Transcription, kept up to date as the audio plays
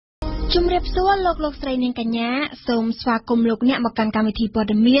ជំរាបសួរលោកស្រីនាងកញ្ញាសូមស្វាគមន៍លោកអ្នកមកកាន់កម្មវិធីព័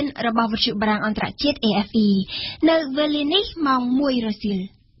ត៌មានរបស់វិទ្យុបារាំងអន្តរជាតិ RFI នៅវេលានេះម៉ោង 1 រសៀល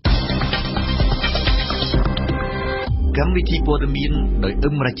កម្មវិធីព័ត៌មានដោយអឹ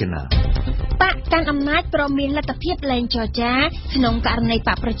មរចនាបកកាន់អំណាចប្រមានលទ្ធភាពលែងចរចាក្នុងករណីប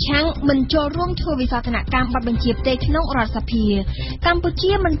កប្រឆាំងមិនចូលរួមធ្វើវិសោធនកម្មបទបញ្ជាផ្ទៃក្នុងរដ្ឋសភាកម្ពុ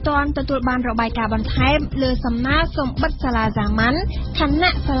ជាមិនទាន់ទទួលបានរបាយការណ៍បន្ថែមលើសំណើសុំបិទសាលាសាមញ្ញខ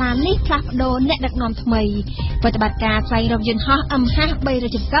ណៈសាលានេះផ្លាស់ប្ដូរអ្នកដឹកនាំថ្មីប្រតិបត្តិការស្វែងរកយន្តហោះ MH3 រ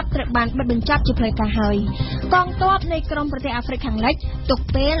ជកឹបត្រូវបានបិទបញ្ចប់ជាផ្លូវការហើយកងទ័ពនៃក្រមប្រទេសអាហ្វ្រិកខាងលិចទុក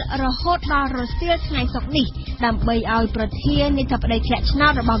ពេលរហូតដល់រសៀលថ្ងៃសុក្រនេះដើម្បីឲ្យប្រធាននៃសប្តីធ្លាក់ឆ្នោ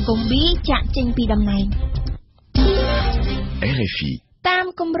តរបស់កុម្ប៊ីចាក់ចេញពីតំណែង RFI តាម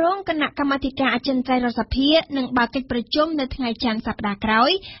គម្រោងគណៈកម្មាធិការអចិន្ត្រៃយ៍រដ្ឋសភានឹងបើកកិច្ចប្រជុំនៅថ្ងៃច័ន្ទសប្តាហ៍ក្រោ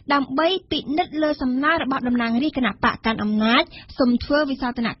យដើម្បីពិនិត្យលើសំណើរបស់តំណាងរាស្ត្រគណៈបកកាន់អំណាចសូមធ្វើវិសោ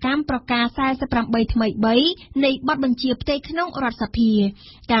ធនកម្មប្រការ48ថ្មី3នៃបទបញ្ជាផ្ទៃក្នុងរដ្ឋសភា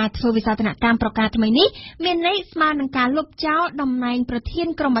ការធ្វើវិសោធនកម្មប្រការថ្មីនេះមានន័យស្មើនឹងការលុបចោលតំណែងប្រធាន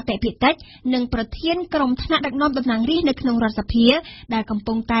ក្រុមមតិភាគតិចនិងប្រធានក្រុមថ្នាក់ដឹកនាំតំណាងរាស្ត្រនៅក្នុងរដ្ឋសភាដែលកំ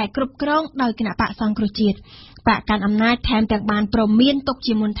ពុងតែគ្រប់គ្រងដោយគណៈបកសង្គ្រោះជាតិបកកាន់អំណាចថែមទាំងបានប្រមានទុក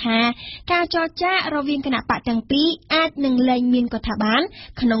ជាមុនថាការចរចារវាងគណៈបកទាំងពីរអាចនឹងលែងមានក៏ថាបាន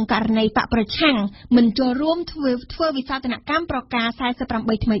ក្នុងករណីបកប្រឆាំងមិនចូលរួមធ្វើវិសោធនកម្មប្រការ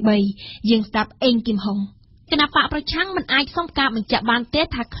48ថ្មី3យើងស្ដាប់អេងគឹមហុងគណៈបកប្រឆាំងមិនអាចសុំការបញ្ជាក់បានទេ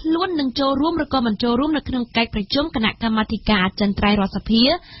ថាខ្លួននឹងចូលរួមឬក៏មិនចូលរួមនៅក្នុងកិច្ចប្រជុំគណៈកម្មាធិការអចិន្ត្រៃយ៍រដ្ឋសភា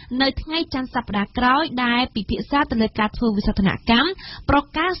នៅថ្ងៃច័ន្ទសប្តាហ៍ក្រោយដែលពិភាក្សាទៅលើការធ្វើវិសោធនកម្មប្រ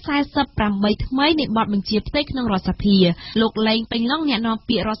ការ48ថ្មីនៃបទបញ្ជាផ្ទៃក្នុងរដ្ឋសភាលោកលេងពេញឡុងអ្នកនាំ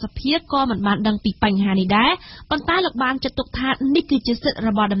ពាក្យរដ្ឋសភាក៏មិនបានដឹងពីបញ្ហានេះដែរប៉ុន្តែលោកបានចាត់ទុកថានេះគឺជាសិទ្ធិរ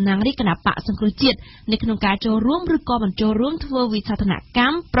បស់តំណាងរាស្ត្រគណៈបកសង្គ្រោះជាតិនៅក្នុងការចូលរួមឬក៏មិនចូលរួមធ្វើវិសោធនក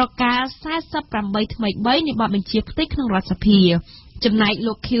ម្មប្រការ48ថ្មី3នៃបទបញ្ជាផ្ទៃក្នុងរដ្ឋសភាចំណែក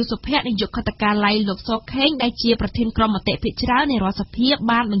លោកខៀវសុភ័ក្រនាយកខេត្តកាឡៃលោកសខេងដែលជាប្រធានក្រុមមតិភាគច្រើននៃរដ្ឋសភា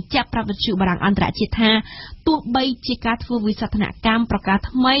បានបញ្ជាក់ប្រាប់វិទ្យុបារាំងអន្តរជាតិថាទោះបីជាការធ្វើវិសោធនកម្មប្រការ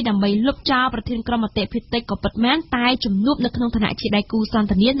ថ្មីដើម្បីលុបចោលប្រធានក្រុមមតិភាគតិចក៏ពិតមែនតែជំនួបនៅក្នុងឋានៈជាដៃគូសន្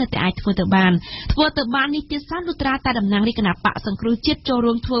ទនានៅតែអាចធ្វើទៅបាននេះទៀតសោះលុត្រាតែតំណាងរាជគណៈបកសង្គ្រោះជាតិចូល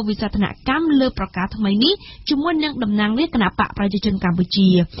រួមធ្វើវិសោធនកម្មលើប្រការថ្មីនេះជាមួយនឹងតំណាងរាជគណៈបកប្រជាជនកម្ពុជា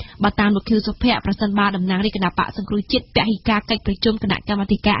បើតាមលោកខៀវសុភ័ក្រប្រសិនបើតំណាងរាជគណៈបកសង្គ្រោះជាតិពហិការកិច្ចប្រជុំគណៈកម្មា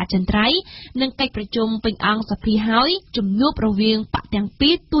ធិការអចិន្ត្រៃយ៍និងកិច្ចប្រជុំពេញអង្គសភាហើយជំនួបរវាងបកទាំងពី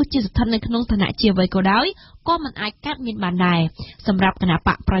រទោះជាស្ថិតនៅក្នុងឋានៈជាអ្វីក៏ដោយក៏មិនអាចកាត់មានបានដែរសម្រាប់គណៈប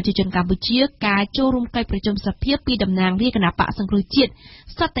កប្រជាជនកម្ពុជាការចូលរួមកិច្ចប្រជុំសភាពីតំណាងរាជគណៈបកសង្គ្រោះជាតិ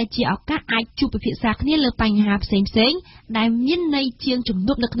សុទ្ធតែជាឱកាសអាចជួបពិភាក្សាគ្នាលើបញ្ហាផ្សេងដែលមានន័យជាងជំ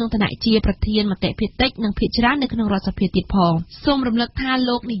នួបនៅក្នុងឋានៈជាប្រធានមតិភាគតិចនិងភាគច្រើននៅក្នុងរដ្ឋសភាទៀតផងសូមរំលឹកថា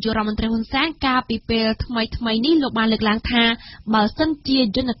លោកនាយករដ្ឋមន្ត្រីហ៊ុនសែនកាលពីពេលថ្មីនេះលោកបានលើកឡើងថាបើសិនជា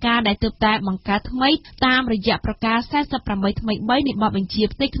យន្តការដែលទើបតែបង្កើតថ្មីតាមរយៈប្រការ48ថ្មី3នៃបទបញ្ជា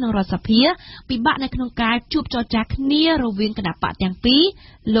ផ្ទៃក្នុងរដ្ឋសភាពិបាកនៅក្នុងការជួបចរចាគ្នារវាងគណៈបកទាំងពីរ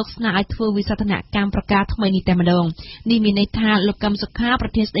លោកស្នើឲ្យធ្វើវិសោធនកម្មប្រការថ្មីនេះតែម្ដងនេះមានន័យថាលោកកឹមសុខាប្រ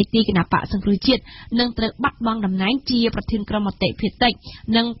ធានស្ដីទីគណៈបកសង្គ្រោះជាតិនឹងត្រូវបាត់បង់តំណែងជាប្រធានក្រុមមតិភាគតិច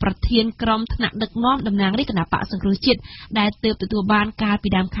និងប្រធានក្រុមថ្នាក់ដឹកនាំតំណាងរាជគណៈបកសង្គ្រោះជាតិដែលទើបទទួលបានកាលពី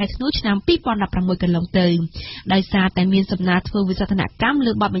ដើមខែធ្នូឆ្នាំ2016កន្លងទៅដោយសារតែមានសំណើធ្វើវិសោធនកម្ម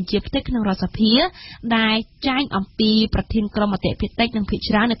លើបទបញ្ជាផ្ទៃក្នុងរដ្ឋសភាដែលចែងអំពីប្រធានក្រុមមតិភាគតិចនិងភាគ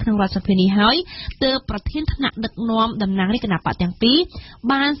ច្រើននៅក្នុងរដ្ឋសភានេះហើយទើបប្រធានថ្នាក់ដឹកនាំតំណាងរាជគណៈបកទាំងពីរ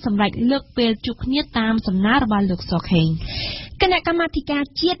បានសម្រេចលើកពេលជួបគ្នាតាមសំណើរបស់លោកសខេងគណៈកម្មាធិការ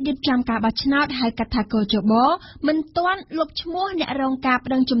ជាតិរៀបចំការបោះឆ្នោតហៅកាត់ថាកោជបមិនទាន់លុបឈ្មោះអ្នករងការ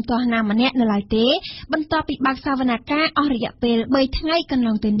ប្តឹងជំទាស់ណាម្នាក់នៅឡើយទេបន្ទាប់ពីបើកសវនកម្មអស់រយៈពេល3ថ្ងៃកន្ល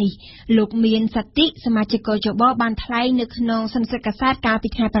ងទៅនេះលោកមានសតិសមាជិកកោជបបានថ្លែងនៅក្នុងសន្និសីទកាសែតកាលពី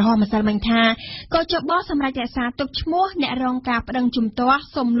ថ្ងៃប្រហោះម្សិលមិញថាកោជបសម្រាប់រក្សាទុកឈ្មោះអ្នករងការប្តឹងជំទាស់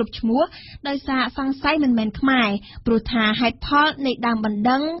សុំលុបឈ្មោះដោយសារសង្ស័យមិនមែនខ្មែរព្រោះថាហេតុផលនៃដើមបណ្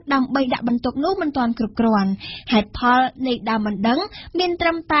ដឹងដើម្បីដាក់បន្ទុកនោះមិនទាន់គ្រប់គ្រាន់ហេតុផលនៃដើមបណ្ដឹងមានត្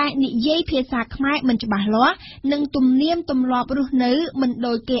រឹមតែនិយាយភាសាខ្មែរមិនច្បាស់លាស់និងទំនៀមទម្លាប់រស់នៅមិន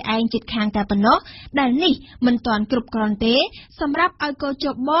ដូចគេឯងជិតខាងតែប៉ុណ្ណោះដែលនេះមិនទាន់គ្រប់គ្រាន់ទេសម្រាប់ឲ្យកោជ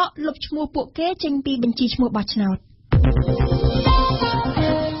បលុបឈ្មោះពួកគេចេញពីបញ្ជីឈ្មោះបោះឆ្នោត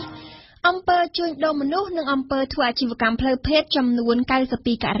អំពើជួញដូរមនុស្សនិងអំពើធ្វើអាជីវកម្មផ្លូវភេទចំនួន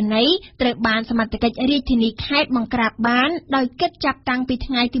92ករណីត្រូវបានសមត្ថកិច្ចរាជធានីខេត្តបង្ក្រាបបានដោយគិតចាប់តាំងពី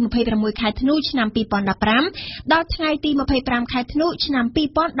ថ្ងៃទី26ខែធ្នូឆ្នាំ2015ដល់ថ្ងៃទី25ខែធ្នូឆ្នាំ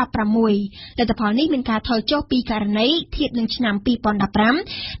2016លទ្ធផលនេះមានការថយចុះ2ករណីធៀបនឹងឆ្នាំ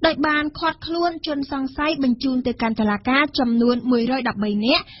2015ដោយបានឃាត់ខ្លួនជនសង្ស័យបញ្ជូនទៅកាន់តុលាការចំនួន113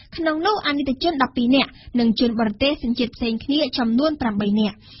នាក់ក្នុងនោះអនិច្ចជន12នាក់និងជនបរទេសសញ្ជាតិផ្សេងគ្នាចំនួន8នា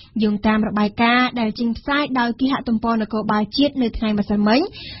ក់យោងតាមរបាយការណ៍ដែលចេញផ្សាយដោយគេហទំព័រនគរបាលជាតិនៅថ្ងៃម្សិលមិញ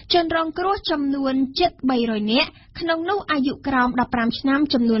ជនរងគ្រោះចំនួនជិត300នាក់ក្នុងនោះអាយុក្រោម15ឆ្នាំ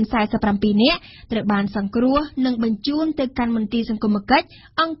ចំនួន47នាក់ត្រូវបានសង្គ្រោះនិងបញ្ជូនទៅកាន់មន្ទីរសង្គមគិច្ច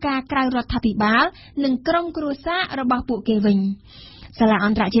អង្គការក្រៅរដ្ឋាភិបាលនិងក្រុមគ្រួសាររបស់ពួកគេវិញសាលាអ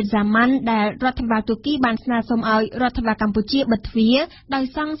ន្តរជាតិសាមញ្ញដែលរដ្ឋបាលទូគីបានស្នើសុំឲ្យរដ្ឋបាលកម្ពុជាបិទទ្វារដោយ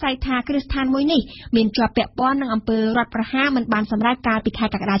សង្ស័យថាគ្រឹះស្ថានមួយនេះមានជាប់ពាក់ព័ន្ធនឹងអំពើរដ្ឋប្រហារមិនបានសម្រេចកាលពីខែ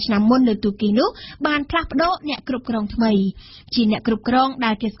កក្កដាឆ្នាំមុននៅទូគីនោះបានផ្លាស់ប្ដូរអ្នកគ្រប់គ្រងថ្មីជាអ្នកគ្រប់គ្រង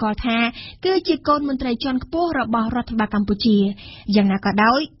ដែលគេស្គាល់ថាគឺជាកូនមន្ត្រីជាន់ខ្ពស់របស់រដ្ឋបាលកម្ពុជាយ៉ាងណាក៏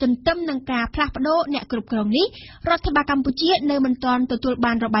ដោយទន្ទឹមនឹងការផ្លាស់ប្ដូរអ្នកគ្រប់គ្រងនេះរដ្ឋបាលកម្ពុជានៅមិនទាន់ទទួល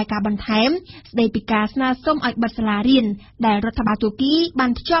បានរបាយការណ៍បន្ថែមស្ដីពីការស្នើសុំឲ្យបិទសាលារៀនដែលរដ្ឋបាលទូគីបា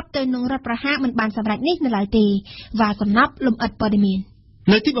នភ្ជាប់ទៅនឹងរដ្ឋប្រហារមិនបានសម្រេចនេះនៅឡើយទេvàសំណប់លំអិតព័ត៌មាន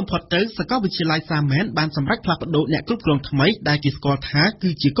នៅទីបំផុតទៅសាកលវិទ្យាល័យសាមែនបានសម្រេចផ្លាស់ប្ដូរអ្នកគ្រប់គ្រងថ្មីដែលគេស្គាល់ថាគឺ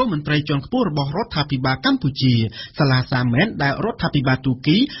ជាកូនមន្ត្រីជាន់ខ្ពស់របស់រដ្ឋាភិបាលកម្ពុជាសាលាសាមែនដែលរដ្ឋាភិបាលទូ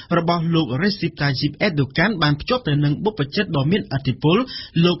គីរបស់លោក Recep Tayyip Erdogan បានភ្ជាប់ទៅនឹងបុព្វជិតដ៏មានឥទ្ធិពល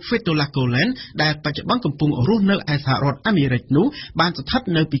លោក Fethullah Gulen ដែលបច្ចុប្បន្នកំពុងរស់នៅឯសហរដ្ឋអាមេរិកនោះបានស្ថិត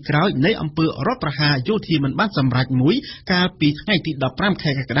នៅពីក្រោយនៃអំពើរដ្ឋប្រហារយោធាមិនបានសម្រេចមួយកាលពីថ្ងៃទី15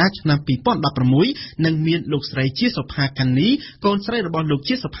ខែកក្កដាឆ្នាំ2016និងមានលោកស្រីជាសុផាកានីកូនស្រីរបស់លោក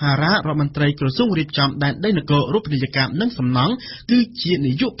ជាសភារារដ្ឋមន្ត្រីក្រសួងរៀបចំដែនដីនគររូបនីយកម្មនិងសំណង់គឺជា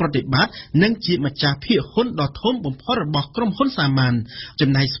នាយកប្រតិបត្តិនិងជាម្ចាស់ភាគហ៊ុនដ៏ធំបំផុតរបស់ក្រុមហ៊ុនសាម៉ាន់ចំ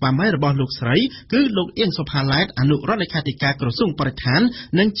ណែកស្វាមីរបស់លោកស្រីគឺលោកអៀងសុផាឡែតអនុរដ្ឋលេខាធិការក្រសួងបរិស្ថាន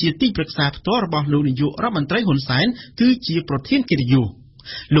និងជាទីប្រឹក្សាផ្ទាល់របស់លោកនាយករដ្ឋមន្ត្រីហ៊ុនសែនគឺជាប្រធានកិត្តិយស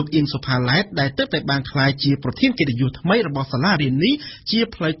លោកអៀងសុផាឡែតដែលទើបតែបានក្លាយជាប្រធានកិត្តិយសថ្មីរបស់សាលារៀននេះជា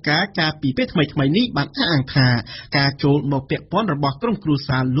ផ្លូវការការពីពេលថ្មីនេះបានអះអាងថាការចូលមកពាក់ព័ន្ធរបស់ក្រុមគ្រួ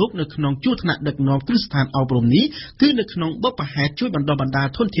សារលោកនៅក្នុងជួរថ្នាក់ដឹកនាំគ្រឹះស្ថានអប់រំនេះគឺនៅក្នុងបទបង្ហាញជួយបណ្ដុះបណ្ដាល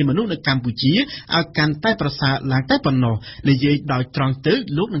ធនធានមនុស្សនៅកម្ពុជាឲ្យកាន់តែប្រសើរឡើងតែប៉ុណ្ណោះនិយាយដោយត្រង់ទៅ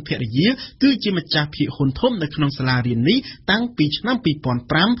លោកនិងភរិយាគឺជាម្ចាស់ភាគហ៊ុនធំនៅក្នុងសាលារៀននេះតាំងពីឆ្នាំ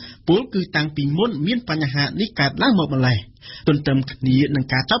2005ពលគឺតាំងពីមុនមានបញ្ហានេះកើតឡើងមកម្ល៉េះទន្ទឹមគ្នានឹង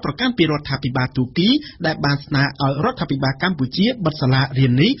ការចោទប្រកាន់ពីរដ្ឋាភិបាលទូគីដែលបានស្នើឲ្យរដ្ឋាភិបាលកម្ពុជាបិទសាលារៀ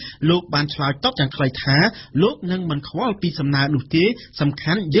ននេះលោកបានឆ្លើយតបយ៉ាងខ្លីថាលោកនឹងមិនខ្វល់ពីសំណើនោះទេសំ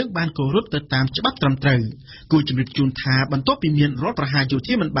ខាន់យើងបានគោរពទៅតាមច្បាប់ត្រឹមត្រូវគូជំរាបជូនថាបន្ទាប់ពីមានរដ្ឋប្រហារយោ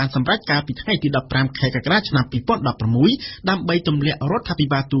ធាមិនបានសម្រេចកាលពីថ្ងៃទី15ខែកក្កដាឆ្នាំ2016ដើម្បីទម្លាក់រដ្ឋាភិ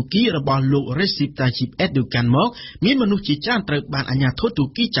បាលទូគីរបស់លោក Recep Tayyip Erdogan មកមានមនុស្សជាច្រើនត្រូវបានអាជ្ញាធរទូ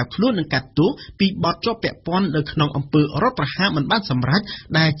គីចាប់ខ្លួននិងកាត់ទោសពីបទជាប់ពាក់ព័ន្ធនៅក្នុងអំពើប្រហារមិនបានសម្រេច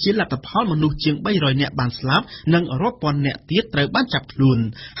ដែលជាលទ្ធផលមនុស្សជាង300នាក់បានស្លាប់និងរាប់ពាន់នាក់ទៀតត្រូវបានចាប់ខ្លួន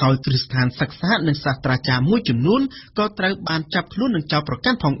ហើយគ្រឹះស្ថានសិក្សានិងសាស្ត្រាចារ្យមួយចំនួនក៏ត្រូវបានចាប់ខ្លួននិងចោទប្រ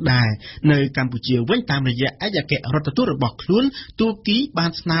កាន់ផងដែរនៅកម្ពុជាវិញតាមរយៈឯកអគ្គរដ្ឋទូតរបស់ខ្លួនទូគីបា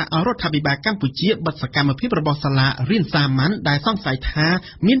នស្នើឲ្យរដ្ឋាភិបាលកម្ពុជាបិទសកម្មភាពរបស់សាលារៀនសាមញ្ញដែលសង្ស័យថា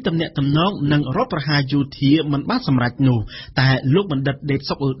មានទំនាក់ទំនងនឹងរដ្ឋប្រហារយោធាមិនបានសម្រេចនោះតែលោកបណ្ឌិតដេត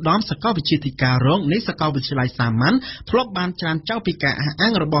សុកឧត្តមសាកលវិទ្យាធិការរងនៃសាកលវិទ្យាល័យសាមញ្ញធ្លាប់បានច្រានចោលពីការអះអា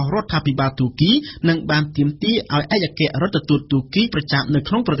ងរបស់រដ្ឋាភិបាលទូគីនិងបានទាមទារឲ្យឯកអគ្គរដ្ឋទូតទូគីប្រចាំនៅ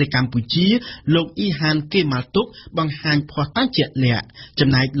ក្នុងប្រទេសកម្ពុជាលោកអ៊ីហានគេម៉ាល់តុកបង្ហាញភស្តុតាងជាក់លាក់ចំ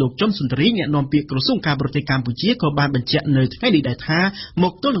ណែកលោកជុនសុន្ទ្រីអ្នកនាំពាក្យក្រសួងការបរទេសកម្ពុជាក៏បានបញ្ជាក់នៅថ្ងៃនេះដែរថាម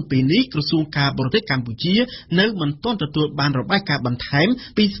កទល់នឹងពេលនេះក្រសួងការបរទេសកម្ពុជានៅមិនទាន់ទទួលបានរបាយការណ៍បន្ថែម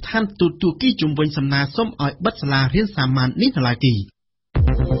ពីស្ថានទូតទូគីជុំវិញសំណើសុំឲ្យបិទសាលារៀនសាមញ្ញនេះនៅឡើយទេ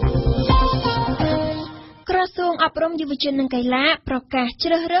ក្រសួងអប់រំយុវជននិងកីឡាប្រកាសជ្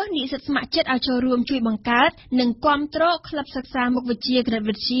រើសរើសនិស្សិតស្ម័គ្រចិត្តឲ្យចូលរួមជួយបង្កើតនិងគាំទ្រក្លឹបសិក្សាមុខវិជ្ជាគណិត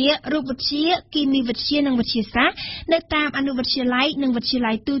វិទ្យារូបវិទ្យាគីមីវិទ្យានិងវិទ្យាសាស្ត្រនៅតាមអនុវិទ្យាល័យនិងវិទ្យា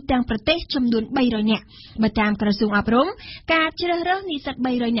ល័យទូទាំងប្រទេសចំនួន300នាក់បើតាមក្រសួងអប់រំការជ្រើសរើសនិស្សិត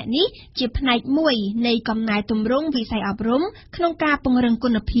300នាក់នេះជាផ្នែកមួយនៃកំណែទម្រង់វិស័យអប់រំក្នុងការពង្រឹងគុ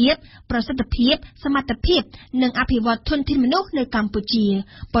ណភាពប្រសិទ្ធភាពសមត្ថភាពនិងអភិវឌ្ឍធនធានមនុស្សនៅកម្ពុជា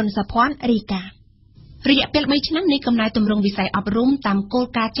ប៉ុនសុភ័ណ្ឌរាយការណ៍ រយៈពេល3ឆ្នាំនៃកំណែទម្រង់វិស័យអប់រំតាមគោល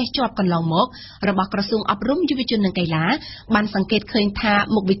ការណ៍ចេះជាប់កន្លងមករបស់ក្រសួងអប់រំយុវជននិងកីឡាបានសង្កេតឃើញថា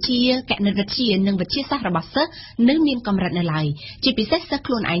មុខវិជ្ជាគណិតវិទ្យានិងវិទ្យាសាស្ត្ររបស់សិស្សនៅមានកម្រិតនៅឡើយជាពិសេសសិស្ស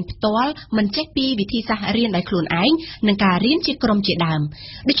ខ្លួនឯងផ្ទាល់មិនចេះពីវិធីសាស្ត្ររៀនដោយខ្លួនឯងនិងការរៀនជាក្រុមជាដើម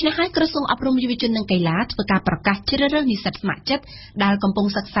ដូច្នេះហើយក្រសួងអប់រំយុវជននិងកីឡាធ្វើការប្រកាសជ្រើសរើសនិស្សិតស្ម័គ្រចិត្តដែលកំពុង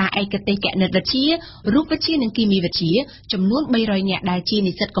សិក្សាឯកទេសគណិតវិទ្យារូបវិទ្យានិងគីមីវិទ្យាចំនួន300នាក់ដែលជា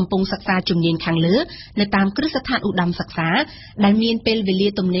និស្សិតកំពុងសិក្សាជំនាញខាងលើនៅតាមគ្រឹះស្ថានឧត្តមសិក្សាដែលមានពេលវេលា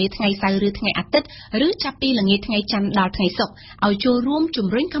ទំនេរថ្ងៃសៅរ៍ឬថ្ងៃអាទិត្យឬចាប់ពីល្ងាចថ្ងៃច័ន្ទដល់ថ្ងៃសុក្រឲ្យចូលរួមជំ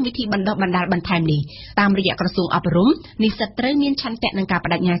រុញកម្មវិធីបណ្ដុះបណ្ដាលបន្ថែមនេះតាមរយៈក្រសួងអប់រំនិស្សិតត្រូវមានឆន្ទៈនិងការប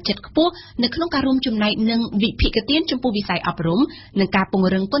ដិញ្ញាចិត្តខ្ពស់នៅក្នុងការរួមចំណែកនឹងវិភាគទានចំពោះវិស័យអប់រំនិងការព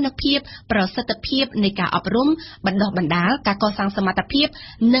ង្រឹងគុណភាពប្រសិទ្ធភាពនៃការអប់រំបណ្ដុះបណ្ដាលការកសាងសមត្ថភាព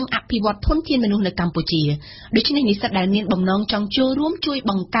និងអភិវឌ្ឍធនធានមនុស្សនៅកម្ពុជាដូច្នេះនិស្សិតដែលមានបំណងចង់ចូលរួមជួយ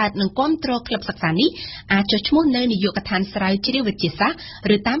បង្កើតនិងគាំទ្រក្លឹបសិក្សានេះអាចចុះឈ្មោះនៅនាយកដ្ឋានស្រាវជ្រាវវិទ្យាសាស្ត្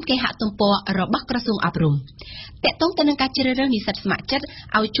រឬតាមគេហទំព័ររបស់ក្រសួងអប់រំតាក់ទងទៅនឹងការជ្រើសរើសនិស្សិតស្ម័គ្រចិត្ត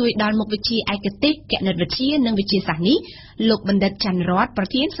ឲ្យជួយដល់មុខវិជ្ជាឯកទេសគណិតវិទ្យានិងវិទ្យាសាស្ត្រនេះលោកបណ្ឌិតច័ន្ទរតប្រ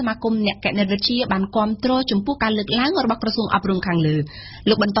ធានសមាគមអ្នកគណិតវិទ្យាបានគាំទ្រចំពោះការលើកឡើងរបស់ក្រសួងអប់រំខាងលើ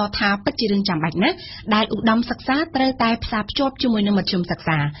លោកបន្តថាពិតជារឿងចាំបាច់ណាស់ដែលឧត្តមសិក្សាត្រូវតែផ្សារភ្ជាប់ជាមួយនឹងមធ្យមសិក្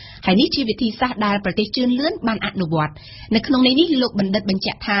សាហើយនេះជាវិធីសាស្ត្រដែលប្រទេសជឿនលឿនបានអនុវត្តនៅក្នុងនេះលោកបណ្ឌិតបញ្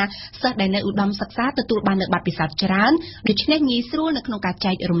ជាក់ថាសិស្សដែលនៅឧត្តមសិក្សាទទួលបាននូវបទពិសោធន៍ច្រើនដូច្នេះងាយស្រួលនៅក្នុងការ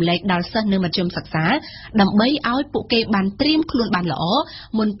ចែករំលែកដល់សិស្សនៅមធ្យមសិក្សាដើម្បីឲ្យពួកគេបានត្រៀមខ្លួនបានល្អ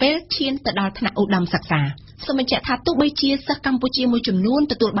មុនពេលឈានទៅដល់ថ្នាក់ឧត្តមសិក្សាសូមបញ្ជាក់ថាទោះបីជាសិស្សកម្ពុជាមួយចំនួន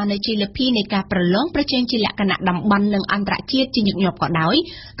ទទួលបាននូវជ័យលាភីនៃការប្រឡងប្រជែងជាលក្ខណៈតំបន់និងអន្តរជាតិជាញឹកញាប់ក៏ដោយ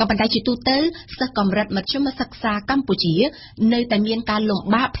ក៏ប៉ុន្តែជាទូទៅសិស្សកម្រិតមធ្យមសិក្សាកម្ពុជានៅតែមានការលំ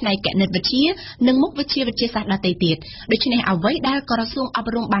បាកផ្នែកគណិតវិទ្យានិងមុខវិជ្ជាវិទ្យាសាស្ត្រដទៃទៀតដូច្នេះអ្វីដែលក្រសួងអ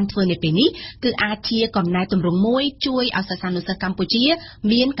ប់រំបានធ្វើនៅពេលនេះគឺអាចជាកំណែទម្រង់មួយជួយឲ្យសិស្សានុសិស្សកម្ពុជា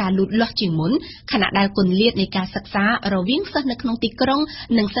មានការលូតលាស់ជាងមុនខណៈដែលគម្លាតនៃការសិក្សារវាងសិស្សនៅក្នុងទីក្រុង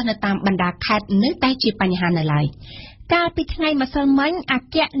និងសិស្សនៅតាមបណ្ដាខេត្តនៅតែជាបញ្ហានៅឡើយកាលពីថ្ងៃម្សិលមិញអ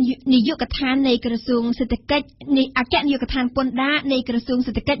គ្គនាយកដ្ឋាននៃក្រសួងសេដ្ឋកិច្ចអគ្គនាយកដ្ឋានពន្ធដារនៃក្រសួង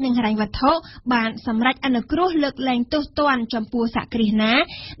សេដ្ឋកិច្ចនិងហិរញ្ញវត្ថុបានសម្រេចអនុគ្រោះលើកលែងទោសទណ្ឌចំពោះសហគ្រាសណា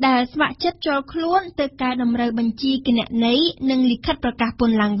ដែលស្ម័គ្រចិត្តចូលខ្លួនទៅកែតម្រូវបញ្ជីគណនេយ្យនិងលិខិតប្រកាសព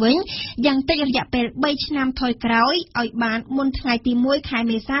ន្ធឡើងវិញយ៉ាងតិចរយៈពេល3ឆ្នាំថយក្រោយឲ្យបានមុនថ្ងៃទី1ខែ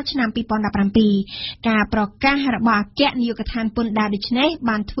មេសាឆ្នាំ2017ការប្រកាសរបស់អគ្គនាយកដ្ឋានពន្ធដារដូចនេះ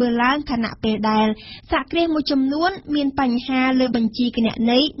បានធ្វើឡើងខណៈពេលដែលសហគ្រាសមួយចំនួនមានបញ្ហាលើបញ្ជីគណ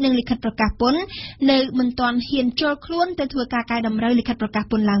នេយ្យនិងលិខិតប្រកាសពន្ធនៅមិនទាន់ហ៊ានចូលខ្លួនទៅធ្វើការកែតម្រូវលិខិតប្រកាស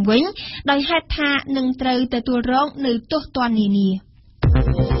ពន្ធឡើងវិញដោយហេតុថានឹងត្រូវទទួលរងនៅទោសទណ្ឌនានា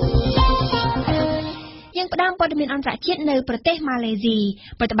យើងផ្ដើមព័ត៌មានអន្តរជាតិនៅប្រទេសម៉ាឡេស៊ី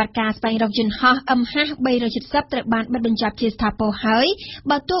ប្រតិបត្តិការស្វែងរកយន្តហោះ MH370 ត្រូវបានបិទបញ្ចប់ជាស្ថាពរហើយ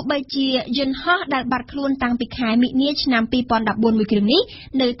បើទោះបីជាយន្តហោះដែលបាត់ខ្លួនតាំងពីខែមិនិនាឆ្នាំ2014មួយគ្រឿងនេះ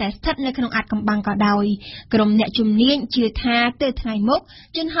នៅតែស្ថិតនៅក្នុងអាថ៌កំបាំងក៏ដោយក្រុមអ្នកជំនាញជឿថាទៅថ្ងៃមុខ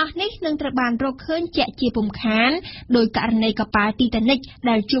យន្តហោះនេះនឹងត្រូវបានរកឃើញជាក់ជាពុំខានដោយករណីកប៉ាល់ទីតានិក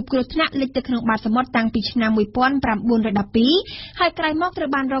ដែលជួបគ្រោះថ្នាក់លិចទៅក្នុងបាតសមុទ្រតាំងពីឆ្នាំ1912ហើយក្រោយមកត្រូវ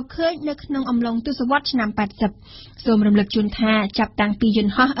បានរកឃើញនៅក្នុងអំឡុងទសវត្សរ៍ឆ្នាំ80សូមរំលឹកជូនថាចាប់តាំងពីយន្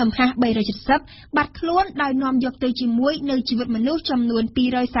តហោះ MH370 បាត់ខ្លួនដោយនាំយកទៅជាមួយនៅជីវិតមនុស្សចំនួន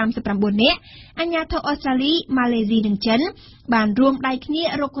239នាក់អាជ្ញាធរអូស្ត្រាលីម៉ាឡេស៊ីនិងចិនបានរួមដៃគ្នា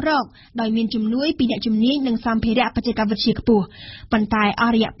រុករកដោយមានជំនួយពីអ្នកជំនាញនិងសម្ភារៈបច្ចេកវិទ្យាខ្ពស់ប៉ុន្តែអ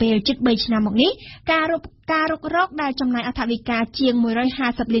ស់រយៈពេលជិត3ឆ្នាំមកនេះការរុករកដែលចំណាយអត្ថវិកាជាង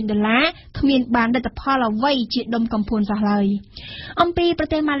$150លានគ្មានបានលទ្ធផលអ្វីជាដុំកំភួនសោះឡើយអំពីប្រ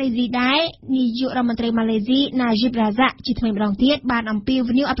ទេសម៉ាឡេស៊ីដែរនាយករដ្ឋមន្ត្រីម៉ាឡេស៊ីណាជីបរ៉ាហ្សាក់ជាថ្មីម្ដងទៀតបានអំពាវ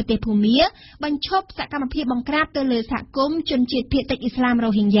នាវឲ្យប្រទេសភូមាបញ្ឈប់សកម្មភាពបង្ក្រាបទៅលើសហគមន៍ជនជាតិភាគតិចអ៊ីស្លាម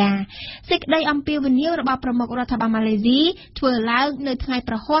រ៉ូហីញ៉ាសេចក្តីអំពាវនាវរបស់ប្រមុខរដ្ឋបាលម៉ាឡេស៊ីធ្វើឡើងនៅថ្ងៃ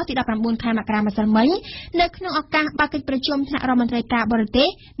ប្រហ័សទី19ខែមករាម្សិលមិញនៅក្នុងឱកាសបើកកិច្ចប្រជុំថ្នាក់រដ្ឋមន្ត្រីការបរទេស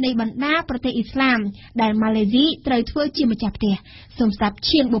នៃបណ្ដាប្រទេសអ៊ីស្លាមដែលម៉ាឡេស៊ីត្រូវធ្វើជាម្ចាស់ផ្ទះសូមស្ដាប់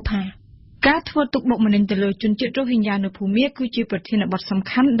ឈៀងបុផាការធ្វើទុកបុកម្នេញទៅលើជនជាតិរ៉ូហីញ៉ានៅភូមាគឺជាប្រធានបទសំ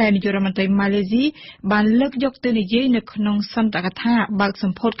ខាន់ដែលនាយករដ្ឋមន្ត្រីម៉ាឡេស៊ីបានលើកយកទៅនិយាយនៅក្នុងសន្ទរកថាបើកស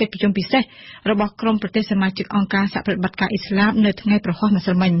ម្ពោធកិច្ចប្រជុំពិសេសរបស់ក្រុមប្រទេសសមាជិកអង្គការសហប្រតិបត្តិការអ៊ីស្លាមនៅថ្ងៃប្រហ័សម្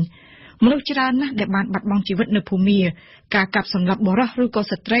សិលមិញមនុស្សច្រើនណាស់ដែលបានបាត់បង់ជីវិតនៅភូមាការកាប់សម្លាប់បុរសឬក៏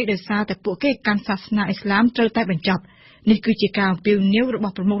ស្ត្រីដោយសារតែពួកគេកាន់សាសនាអ៊ីស្លាមត្រូវតែបញ្ចប់នេះគឺជាការអំពាវនាវរប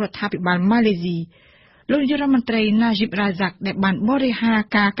ស់ប្រមុខរដ្ឋាភិបាលម៉ាឡេស៊ីលោកនាយករដ្ឋមន្ត្រីណាជីបរ៉ាហ្សាក់ដែលបានបរិហារ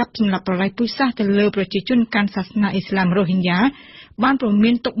ការកាប់សម្លាប់ប្រល័យពូជសាសន៍ទៅលើប្រជាជនកាន់សាសនាអ៊ីស្លាមរ៉ូហីញ៉ាបានព្រមា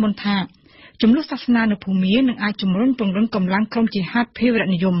នទុកមុនថាចំនួនសាសនានៅភូមានឹងអាចជំរុញពង្រឹងកម្លាំងក្រុមជីហាតភេរវ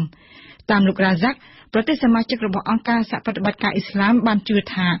និយម តាមលោករ៉ាហ្សាក់ប្រទេសសមាជិករបស់អង្គការសហប្រតិបត្តិការអ៊ីស្លាមបានជឿ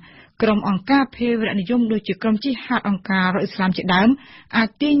ថាក្រុមអង្គការភេរវនិយមដូចជាក្រុមជីហាតអង្គការរដ្ឋអ៊ីស្លាមជាដើមអាច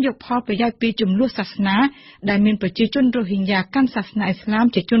ទាញយកផលប្រយោជន៍ពីចំនួនសាសនាដែលមានប្រជាជនរ៉ូហីញ៉ាកាន់សាសនាអ៊ីស្លាម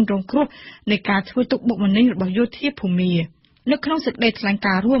ជាជនរងគ្រោះនៃការធ្វើទុកបុកម្នេញរបស់យោធាភូមានៅក្នុងសេចក្តីថ្លែង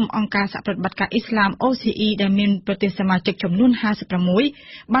ការណ៍រួមអង្គការសហប្រតិបត្តិការអ៊ីស្លាម OCE ដែលមានប្រទេសសមាជិកចំនួន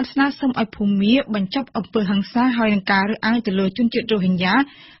56បានស្នើសុំឲ្យភូមាបញ្ចប់អំពើហិង្សាហើយនឹងការរើសអើងទៅលើជនជាតិរ៉ូហីញ៉ា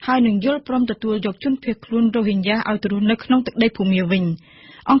ហើយនឹងយល់ព្រមទទួលយកជនភៀសខ្លួនរ៉ូហីញ៉ាឲ្យទៅរស់នៅក្នុងទឹកដីភូមាវិញ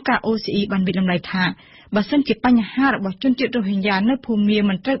អង្គការ OCE បានវិលំណៃថាបើសិនជាបញ្ហារបស់ជនជាតិរ៉ូហីញ៉ានៅភូមា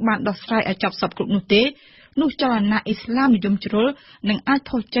មិនត្រូវបានដោះស្រាយឲ្យចប់សពគ្រប់នោះទេនោះចលនាអ៊ីស្លាមនិយមជ្រុលនឹងអាច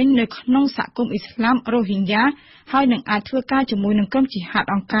ផុសចេញនៅក្នុងសហគមន៍អ៊ីស្លាមរ៉ូហីញ៉ាហើយនឹងអាចធ្វើការជាមួយនឹងក្រុមជីហាត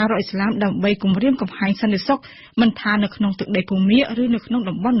អង្គការរដ្ឋអ៊ីស្លាមដើម្បីគំរាមកំហែងសន្តិសុខមិនថានៅក្នុងទឹកដីភូមាឬនៅក្នុង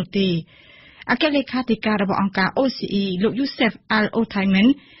តំបន់នោះទេអគ្គលេខាធិការរបស់អង្គការ OCE លោក Youssef Al-Othaymin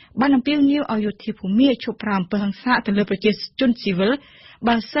បានអំពាវនាវឲ្យយោធាភូមាឈប់ប្រាអំពើហិង្សាទៅលើប្រជាជនស៊ីវិល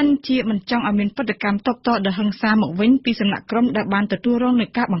បើសិនជាមិនចង់ឲ្យមានប្រតិកម្មតបតដល់ហិង្សាមកវិញពីសំណាក់ក្រុមដែលបានទទួលរងនឹង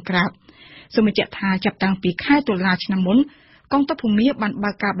ការបង្ក្រាបសូមបញ្ជាក់ថាចាប់តាំងពីខែតុលាឆ្នាំមុនកងទ័ពភូមាបាន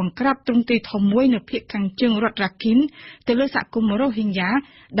បើកការបង្ក្រាបទ្រង់ទ្រាយធំមួយនៅភាគខាងជើងរដ្ឋរ៉ាគីនទៅលើសហគមន៍រ៉ូហីញ៉ា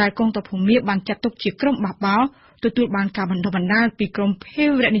ដែលកងទ័ពភូមាបានចាត់ទុកជាក្រុមបះបោរទទួលបានការបណ្ដុះបណ្ដាលពីក្រុមភេរ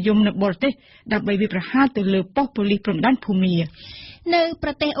វនិយមនៅបរទេសដើម្បីវាយប្រហារទៅលើប៉ុស្តិ៍ប៉ូលីសព្រំដែនភូមានៅប្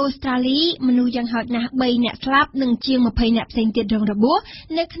រទេសអូស្ត្រាលីមនុស្សយ៉ាងហោចណាស់3នាក់ស្លាប់និងជាង20នាក់ផ្សេងទៀតរងរបួស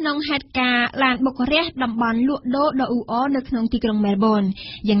នៅក្នុងហេតុការណ៍ឡានបុករះតំបន់លក់ដូរដ៏អ៊ូអរនៅក្នុងទីក្រុងមែលប៊ន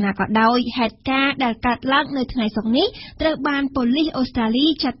យ៉ាងណាក៏ដោយហេតុការណ៍ដែលកើតឡើងនៅថ្ងៃសុក្រនេះត្រូវបានប៉ូលីសអូស្ត្រាលី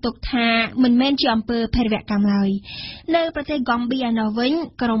ចាត់ទុកថាមិនមែនជាអំពើភេរវកម្មឡើយនៅប្រទេសហ្គមប៊ីឯណោះវិញ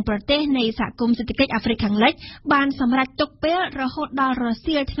ក្រុមប្រទេសនៃសហគមន៍សេដ្ឋកិច្ចអាហ្វ្រិកខាងលិចបានសម្រេចទុកពេលរហូតដល់រ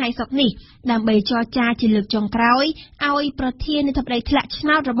សៀលថ្ងៃសុក្រនេះដើម្បីចរចាជាលើកចុងក្រោយឲ្យប្រធានាធិបតីធ្លាក់ឆ្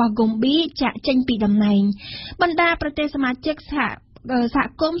នោតរបស់ហ្គមប៊ីចាក់ចេញពីតំណែងបណ្ដាប្រទេសសមាជិកសហ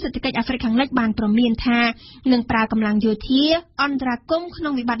គមន៍សេដ្ឋកិច្ចអាហ្វ្រិកខាងលិចបានព្រមានថានឹងប្រើកម្លាំងយោធាអន្តរាគមន៍ក្នុ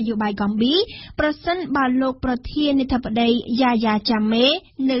ងវិបត្តិនយោបាយហ្គមប៊ីប្រសិនបើលោកប្រធានាធិបតីយ៉ាយ៉ាចាមេ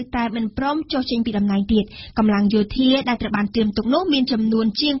នៅតែមិនព្រមចុះចេញពីតំណែងទៀតកម្លាំងយោធាដែលត្រូវបានត្រៀមទុកនោះមានចំនួន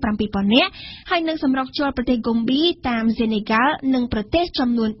ជាង 7,000 នាក់ហើយនឹងសម្រុកចូលប្រទេសហ្គមប៊ីតាមសេនេហ្គាល់និងប្រទេសចំ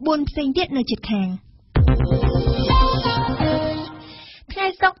នួន4ផ្សេងទៀតនៅជិតខាងថ្ងៃ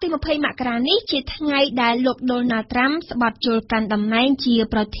សុក្រទី20មករានេះជាថ្ងៃដែលលោកដូណាល់ត្រាំស្បត់ចូលកាន់តំណែងជា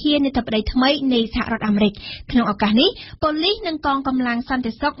ប្រធានាធិបតីថ្មីនៃសហរដ្ឋអាមេរិកក្នុងឱកាសនេះប៉ូលីសនិងកងកម្លាំងសន្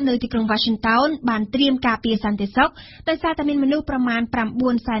តិសុខនៅទីក្រុង Washington បានត្រៀមការពារសន្តិសុខដោយសារតែមានមនុស្សប្រមាណ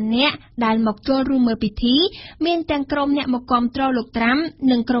 900,000 នាក់ដែលមកចូលរួមមើលពិធីមានទាំងក្រុមអ្នកមកគាំទ្រលោកត្រាំ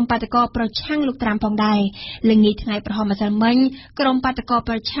និងក្រុមបាតកោប្រឆាំងលោកត្រាំផងដែរល្ងាចថ្ងៃប្រហោះម្សិលមិញក្រុមបាតកោ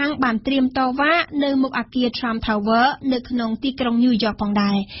ប្រឆាំងបានត្រៀមតវ៉ានៅមុខអគារ Trump Tower នៅក្នុងទីក្រុង New Yorkផង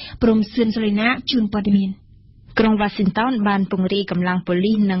ដែរព្រមសឿនសរីណាជូនព័ត៌មានក្រុង Washington បានពង្រាយកម្លាំងប៉ូ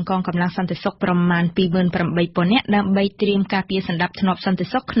លីសនិងកងកម្លាំងសន្តិសុខប្រមាណ 28,000 នាក់ដើម្បីត្រៀមការពារសណ្ដាប់ធ្នាប់សន្តិ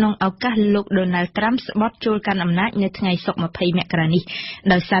សុខក្នុងឱកាសលោក Donald Trump ស្បត់ចូលកាន់អំណាចនៅថ្ងៃសុក្រ20មករានេះ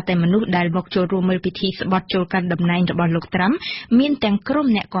ដោយសារតែមនុស្សដែលមកចូលរួមមើលពិធីស្បត់ចូលកាន់តំណែងរបស់លោក Trump មានទាំងក្រុម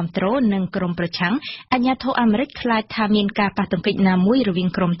អ្នកគាំទ្រនិងក្រុមប្រឆាំងអាជ្ញាធរអាមេរិកខ្លាចថាមានការប៉ះទង្គិចណាមួយរវាង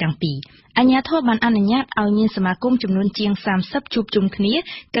ក្រុមទាំងពីរអាជ្ញាធរបានអនុញ្ញាតឲ្យមានសមាគមចំនួនជាង30ជួបជុំគ្នា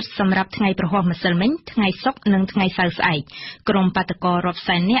គិតសម្រាប់ថ្ងៃប្រហោះម្សិលមិញថ្ងៃសុក្រនិងថ្ងៃសៅរ៍ស្អែកក្រុមបាតកោរាប់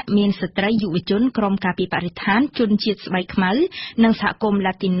សែននាក់មានស្ត្រីយុវជនក្រុមការពារបរិស្ថានជនជាតិស្បែកខ្មៅនិងសហគមន៍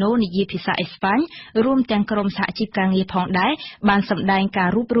Latino និយាយភាសាអេស្ប៉ាញរួមទាំងក្រុមសហជីពការងារផងដែរបានសម្ដែងការ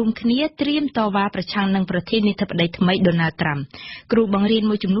រួបរวมគ្នាត្រៀមតវ៉ាប្រឆាំងនឹងប្រធានាធិបតីថ្មី Donald Trump គ្រូបង្រៀន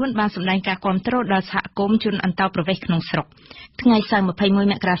មួយចំនួនបានសម្ដែងការគាំទ្រដល់សហគមន៍ជនអន្តោប្រវេសន៍ក្នុងស្រុកថ្ងៃសៅរ៍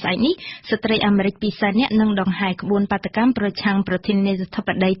21មករាស្អែកនេះស្ត្រីអាមេរិក200,000នាក់នឹងដង្ហែក្បួនបាតកម្មប្រឆាំងប្រធានាធិប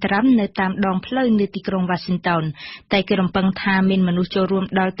តីត្រាំនៅតាមដងផ្លូវនៅទីក្រុង Washington តែគេរំពឹងថាមានមនុស្សចូលរួម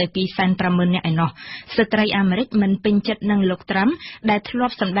ដល់ទៅ 250,000 នាក់ឯណោះស្ត្រីអាមេរិកមិនពេញចិត្តនឹងលោកត្រាំដែលធ្លា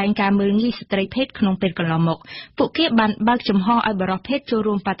ប់សម្ដែងការមើលងាយស្ត្រីភេទក្នុងពេលកន្លងមកពួកគេបានបើកចំហឲ្យបរិសុទ្ធភេទចូល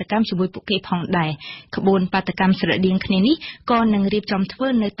រួមបាតកម្មជាមួយពួកគេផងដែរក្បួនបាតកម្មស្រដៀងគ្នានេះក៏នឹងរៀបចំធ្វើ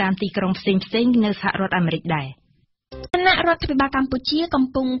នៅតាមទីក្រុងផ្សេងៗនៅសហរដ្ឋអាមេរិកដែរគណៈរដ្ឋាភិបាលកម្ពុជាកំ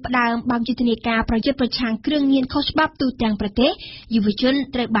ពុងផ្ដើមបើកយុទ្ធនាការប្រយុទ្ធប្រឆាំងគ្រឿងញៀនខុសច្បាប់ទូទាំងប្រទេសយុវជន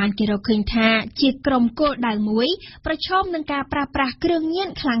ត្រូវបានគេរកឃើញថាជាក្រុមគោលដៅមួយប្រឈមនឹងការប្រើប្រាស់គ្រឿងញៀន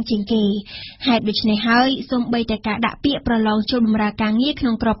ខ្លាំងជាងគេហេតុដូច្នេះហើយសូម្បីតែការដាក់ពាក្យប្រឡងចូលបម្រើការងារក្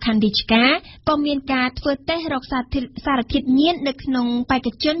នុងក្របខ័ណ្ឌរាជការក៏មានការធ្វើតេស្តរកសារធាតុញៀននៅក្នុងបេក្ខ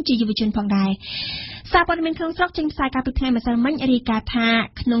ជនជាយុវជនផងដែរ សារព័ត៌មានក្នុងស្រុកចេញផ្សាយកាលពីថ្ងៃម្សិលមិញរាយការណ៍ថា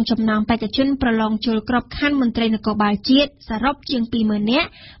ក្នុងចំណោមបេក្ខជនប្រឡងចូលក្របខ័ណ្ឌមន្ត្រីនគរបាលជាតិសរុបជាង 20,000 នាក់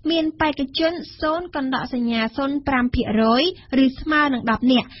មានបេក្ខជន0កណ្ដកសញ្ញា 0.5% ឬស្មើនឹង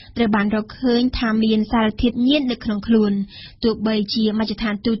10 នាក់ត្រូវបានរកឃើញថាមានសារធាតុញៀននៅក្នុងខ្លួនទោះបីជាមជ្ឈដ្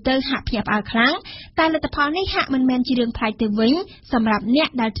ឋានទូទៅហាក់ភ្ញាក់ផ្អើលខ្លាំងតែលទ្ធផលនេះហាក់មិនមែនជារឿងប្លែកទៅវិញសម្រាប់អ្នក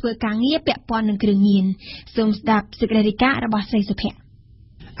ដែលធ្វើការងារពាក់ព័ន្ធនឹងគ្រឿងញៀនសូមស្ដាប់សេចក្តីរាយការណ៍របស់ស្រីសុភ័ក្រ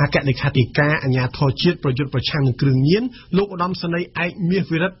អគ្គលេខាធិការអាជ្ញាធរជាតិប្រយុទ្ធប្រឆាំងនឹងគ្រឿងញៀនលោកឧត្តមសេនីយ៍ឯកមាស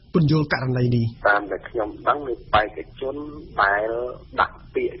វិរិទ្ធពន្យល់ករណីនេះតាមដែលខ្ញុំដឹងមានបេក្ខជនដែលដាក់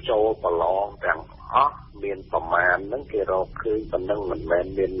ពាក្យចូលប្រឡងទាំងអស់មានប្រមាណហ្នឹងគេរកឃើញប៉ុណ្ណឹងមិនមែន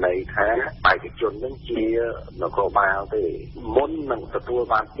មានន័យថាបេក្ខជនហ្នឹងជានគរបាលទេមុននឹងទទួល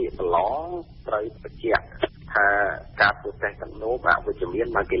បានពាក្យប្រឡងត្រូវបញ្ជាក់ថាការធ្វើតេស្តទាំងនោះអវិជ្ជមាន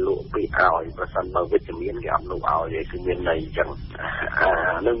មកគេលក់ពីឲ្យប្រសិនបើវិជ្ជមានគេអត់លក់ឲ្យទេគឺមានន័យអញ្ចឹង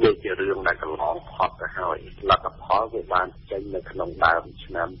នឹងវាជារឿងដែលកន្លងផុតទៅហើយលទ្ធផលវាបានចេញនៅក្នុងដើម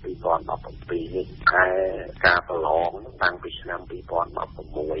ឆ្នាំ2017នេះតែការប្រឡងតាំងពីឆ្នាំ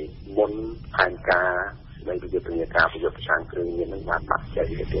2016មុនផែនការនៃវិទ្យាការប្រយុទ្ធប្រឆាំងគ្រឿងញៀននឹងបានបាត់ចេញ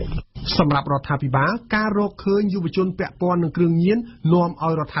ទៅទៀតសម្រាប់រដ្ឋាភិបាលការរកឃើញយុវជនពាក់ព័ន្ធនឹងគ្រឿងញៀននាំឲ្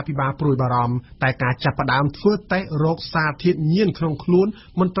យរដ្ឋាភិបាលព្រួយបារម្ភតែការចាប់ផ្ដើមធ្វើតេស្តរោគសារធាតុញៀនក្នុងខ្លួន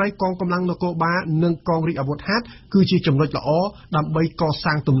មន្ត្រីកងកម្លាំងនគរបាលនិងកងរាជអាវុធហត្ថគឺជាចំណុចល្អដើម្បីក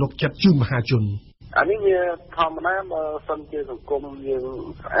សាងទំនុកចិត្តជូនមហាជនអានេះវាធម្មតាបើសិនជាសង្គមយើង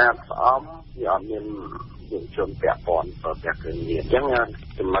ស្អាតស្អំវាអត់មានយុវជនពាក់ព័ន្ធទៅពាក់គ្រឿងញៀនអញ្ចឹង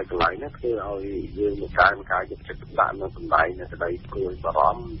ចំណុចកន្លែងនេះធ្វើឲ្យយើងមានការយកចិត្តទុកដាក់នៅសម្ដែងនៅក្តីព្រួយបារ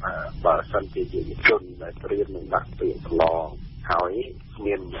ម្ភបើសិនជាយុវជនដែលព្រៀននឹងដាក់ពាក្យប្រឡងហើយ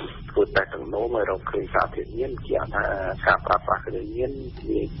មានធ្វើតែទាំងនោះមករកឃើញសារធាតុញៀនជាថាការប្រើប្រាស់គ្រឿងញៀន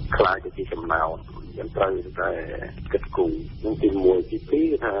វាខ្លាយទៅជាចំណោទយើងត្រូវតែគិតគូរនឹងទី1ទី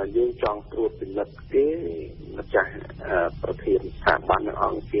2ថាយើងចង់ត្រួតពិនិត្យគេម្ចាស់ប្រធានស្ថាប័ននៅអ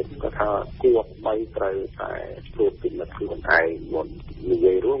ង្គជាតិក៏ថាគួរបីត្រូវតែត្រួតពិនិត្យខ្លួនឯងមុននិ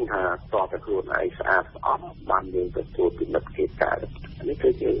យាយរួមថាតើតែខ្លួនឯងស្អាតស្អំបានយើងទៅត្រួតពិនិត្យគេកើតនេះគឺ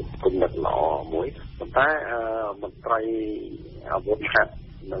ជាគំនិតល្អមួយប៉ុន្តែមន្ត្រីអាវុធហត្ថ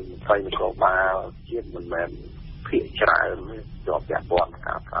និងមន្ត្រីនគរបាលជាតិមិនមែនភាគច្រើនជាប់ពាក់ព័ន្ធ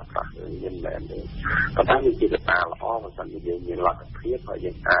ការប្រើប្រាស់មានមែនទេប៉ុន្តែវាជាកត្តាល្អបើសិនជាយើងមានលទ្ធភាពហើយ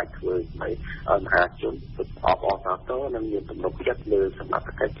យើងអាចធ្វើឲ្យមហាជនអបអរសាទរនិងមានទំនុកចិត្តលើសមត្ថ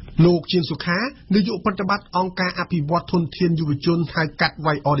កិច្ចលោកជាងសុខានាយកប្រតិបត្តិអង្គការអភិវឌ្ឍធនធានយុវជនហៅកាត់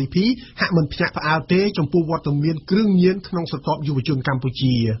YRDP ហាក់មិនភ្ញាក់ផ្អើលទេចំពោះវត្តមានគ្រឿងញៀនក្នុងស្រទាប់យុវជនកម្ពុ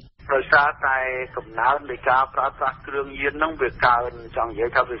ជាដោយសារតែកំណើននៃការប្រើប្រាស់គ្រឿងញៀនហ្នឹងវាកើនចង់និយាយ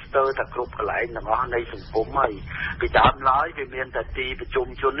ថាវាស្ទើរតែគ្រប់កន្លែងទាំងអស់នៃសង្គមហើយពីដើមឡើយវាមានតែទីប្រជុំ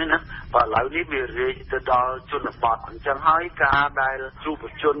ជននេះណាបើឥឡូវនេះវារាយទៅដល់ជនបទអញ្ចឹងហើយការដែលយុវ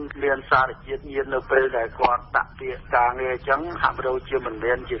ជនមានសារជាតិញៀននៅពេលដែលគាត់ដាក់ពាក្យការងារអញ្ចឹងហាក់បីដូចជាមិន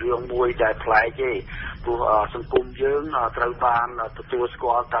មែនជារឿងមួយដែលប្លែកទេព្រោះសង្គមយើងត្រូវបានទទួលស្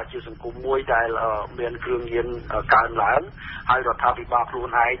គាល់ថាជាសង្គមមួយដែលមានគ្រឿងញៀនកើនឡើងហើយរដ្ឋាភិបាលខ្លួន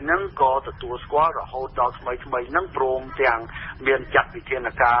ឯងហ្នឹងក៏ទទួលស្គាល់រហូតដល់ថ្មីហ្នឹងព្រមទាំងមានចាត់វិធាន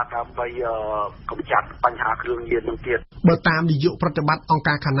ការដើម្បីកម្ចាត់បញ្ហាគ្រឿងញៀននឹងទៀតបើតាមនាយកប្រតិបត្តិអង្គ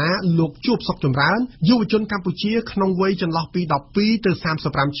ការខាណាលោកជួបសុខចម្រើនយុវជនកម្ពុជាក្នុងវ័យចន្លោះពី12ទៅ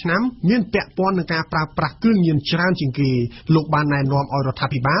35ឆ្នាំមានពាក់ព័ន្ធនឹងការប្រើប្រាស់គ្រឿងញៀនច្រើនជាងគេលោកបានណែនាំឲ្យរដ្ឋា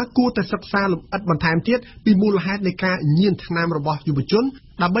ភិបាលគួរតែសិក្សាលម្អិតបន្ថែមទៀតពីមូលហេតុនៃការញៀនថ្នាំរបស់យុវជន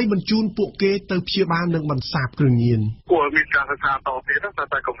ដើម្បីបញ្ជូនពួកគេទៅព្យាបាលនិងបន្សាបគ្រឿងញៀនគួរមានការសិក្សាតទៀត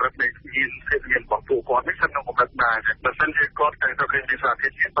តែកម្រិតនៃញៀនរបស់ពួកគាត់នេះស្ថិតនៅកម្រិតណាបើសិនជាគាត់តែទៅឃើញពីសារធា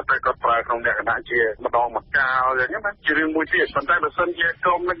តុញៀនប៉ុន្តែគាត់ប្រើក្នុងលក្ខណៈជាម្ដងម្កាលអញ្ចឹងណាជារឿងមួយទៀតប៉ុន្តែបើសិនជាក្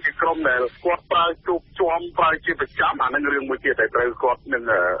រុមនឹងជាក្រុមដែលគាត់ប្រើជួបជាប់ប្រើជាប្រចាំអានឹងរឿងមួយទៀតតែត្រូវគាត់នឹង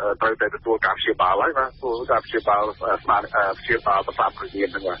ត្រូវតែទទួលការព្យាបាលហើយបាទព្រោះការព្យាបាលស្មារតីព្យាបាលប្រសាទគ្រឿងញៀន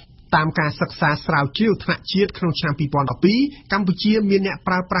ហ្នឹងបាទតាមការសិក្សាស្រាវជ្រាវថ្នាក់ជាតិក្នុងឆ្នាំ2012កម្ពុជាមានអ្នក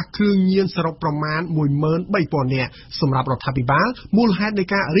ប្រើប្រាស់គ្រឿងញៀនសរុបប្រមាណ 13,000 នាក់សម្រាប់រដ្ឋាភិបាលមូលហេតុនៃ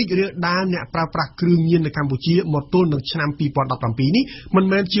ការរីករាលដាលអ្នកប្រើប្រាស់គ្រឿងញៀននៅកម្ពុជាមកទល់នឹងឆ្នាំ2017នេះមិន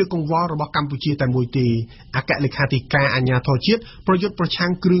មែនជាកង្វល់របស់កម្ពុជាតែមួយទេអគ្គលេខាធិការអាជ្ញាធរជាតិប្រយុទ្ធប្រឆាំ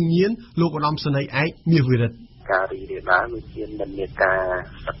ងគ្រឿងញៀនលោកឧត្តមសេនីយ៍ឯកមាសវិរិទ្ធការរីករាលដាលវាជានិន្នាការ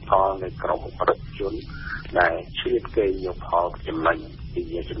សផលនៃក្រុមប្រជាជនដែលឈៀតគេយកផលចំណេញពី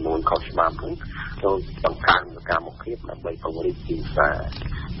ចំនួនខុសច្បាប់ហ្នឹងទៅបង្កើនសកម្មភាពដើម្បីពង្រីកទីផ្សារ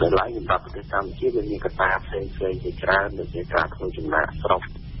ដោយឡែកសម្រាប់ប្រទេសកម្ពុជាវាមានកត្តាផ្សេងៗជាច្រើនដូចជាការធ្វើចំណាកស្រុក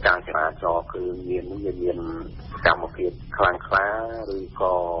ការចរាចរណ៍គឺមានសកម្មភាពខ្លាំងក្លាឬ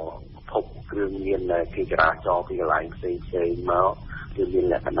ក៏ភពគ្រឿងញៀនដែលគេចរាចរណ៍ពីកន្លែងផ្សេងៗមកគឺមាន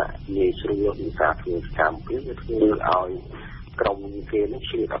លក្ខណៈងាយស្រួលក្នុងការធ្វើសកម្មភាពវាធ្វើឲ្យ ក្រុមគេនេះ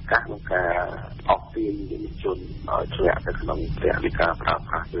ជាឱកាសក្នុងការអបទាញយុវជនឲ្យឆ្លាក់ទៅក្នុងព្រះវិការប្រើ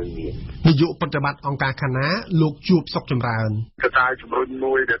ប្រាស់រឿងនេះនាយកប្រតិបត្តិអង្គការខាណាលោកជួបសុខចម្រើនកត្តាជំរុញ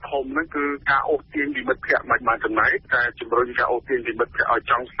មួយដែលធំហ្នឹងគឺការអូសទាញពីមិត្តភ័ក្តិមិនបានចំណែកតែជំរុញការអូសទាញពីមិត្តភ័ក្តិឲ្យ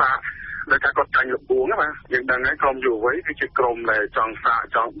ចង់សាកដោយការគាត់ចាញ់លបួងណាបាទយើងដឹងហើយក្រុមយុវវ័យគឺជាក្រុមដែលចង់សាក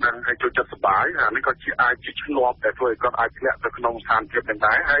ចង់ដឹងហើយចូលចិត្តសប្បាយអានេះក៏ជាអាចជាឆ្លប់ដែលធ្វើឲ្យគាត់អាចធ្លាក់ទៅក្នុងស្ថានភាពហ្នឹង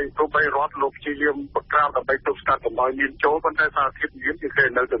ដែរហើយទោះបីរដ្ឋលោកព្យាយាមបង្ក្រាបដើម្បីទប់ស្កាត់កុំឲ្យមានចូលប៉ុន្តែសារធាតុញៀនគឺគេ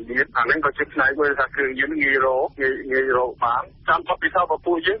នៅតែមានអានេះក៏ជាផ្នែកមួយថាគ្រឿងញៀនងាយរកបានតាមបទពិសោធន៍របស់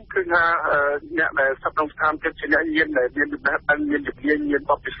ពួកយើងគឺថាអ្នកដែលស្ថិតក្នុងស្ថានភាពជាអ្នកញៀនដែលមានចំណេះដឹងមានជំនាញមាន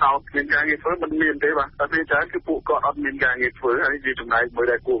បទពិសោធន៍មានការងារធ្វើមិនមានទេបាទតែពេលច្រើនគឺពួកគាត់អត់មានការងារធ្វើហើយជាចំណែកមួយ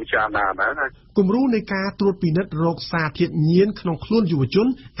ដែលគួរពិចារណាដែរគំរូនៃការត្រួតពិនិត្យរោគសារធាតុញៀនក្នុងខ្លួនយុវជន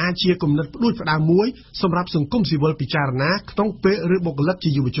អាចជាគំនិតផ្ដួចផ្ដើមមួយសម្រាប់សង្គមស៊ីវិលពិចារណាក្នុងពេលឬបុគ្គលិកជា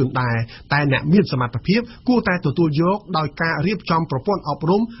យុវជនដែរតែអ្នកមានសមត្ថភាពគួរតែទទួលយកដោយការរៀបចំប្រព័ន្ធអប់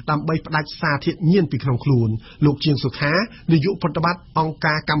រំដើម្បីផ្ដាច់សារធាតុញៀនពីក្នុងខ្លួនលោកជាងសុខានាយកប្រតិបត្តិអង្គ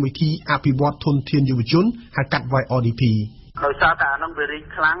ការកម្មវិធីអភិវឌ្ឍធនធានយុវជនហៅកាត់ YRDP ដោយសារតែអានឹងវារីក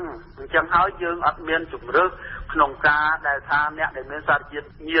ខ្លាំងអញ្ចឹងហើយយើងអត់មានជំរឿសក្នុងការដែលថាអ្នកដែលមានសារជាតិ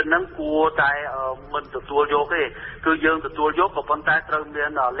ញៀនហ្នឹងគួរតែមិនទទួលយកទេគឺយើងទទួលយកក៏ប៉ុន្តែត្រូវមាន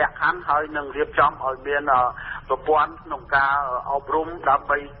លក្ខខណ្ឌហើយនឹងរៀបចំឲ្យមានប្រព័ន្ធក្នុងការអប់រំដើម្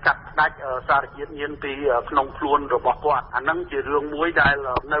បីកាត់ផ្ដាច់សារជាតិញៀនពីក្នុងខ្លួនរបស់គាត់អាហ្នឹងជារឿងមួយដែល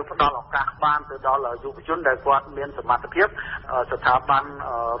នៅផ្ដល់ឱកាសបានទៅដល់យុវជនដែលគាត់មានសមត្ថភាពស្ថាប័ន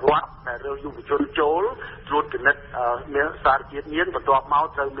រដ្ឋដែលរើសយុវជនចូលត្រួតពិនិត្យមានសារជាតិញៀនបន្ទាប់មក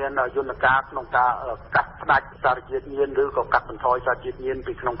ត្រូវមានយន្តការក្នុងការកាត់ផ្ដាច់សារជាតិញៀនឬក៏កាត់បន្ថយសារជាតិញៀន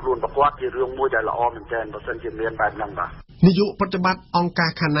ពីក្នុងខ្លួនរបស់គាត់ជារឿងមួយដែលល្អមែនទែនបើសិនជាមានបែបហ្នឹងបាទនាយកប្រតិបត្តិអង្គកា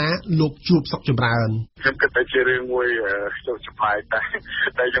រខាណាលោកជួបសុខចម្រើនខ្ញុំគិតថាជារឿងមួយចូលចម្លែក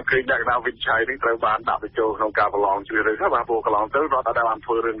តែខ្ញុំឃើញអ្នកណាវិจัยនេះត្រូវបានដាក់បញ្ចូលក្នុងការប្រឡងជ្រើសរើសបាទព្រោះកន្លងទៅរដ្ឋអាចបានធ្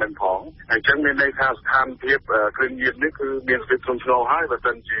វើរឿងនឹងផងអញ្ចឹងមានន័យថាស្ថានភាពគ្រឿងញៀននេះគឺមានស្ថិតក្នុងឆ្លងហើយបើ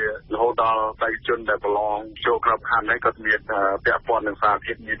មិនជារហូតដល់បេក្ខជនដែលប្រឡងចូលក្របខ័ណ្ឌនេះក៏មានពាក់ព័ន្ធនឹងសារ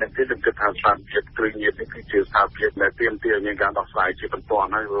ធាតុញៀននឹងទៀតខ្ញុំគិតថាស្ថានភាពគ្រឿងញៀននេះគឺជាស្ថានភាពដែលទាមទារមានការដោះស្រាយជាបន្ទាន់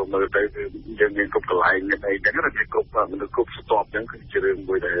ហើយមើលទៅគឺយើងមានគ្រប់កន្លែងមានអីចឹងឬមានគ្រប់មនុស្សគ្រប់ស្ទាប់ចឹងគឺជារឿង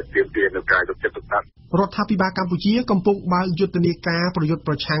មួយដែលទាមទារនូវការយកចិត្តទុកដាក់រដ្ឋាភិបាលកម្ពុជាកំពុងបើកយុទ្ធនាការប្រយុទ្ធ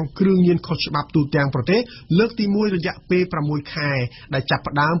ប្រឆាំងគ្រឿងញៀនខុសច្បាប់ទូទាំងប្រទេសលើកទី1រយៈពេល6ខែដែលចាប់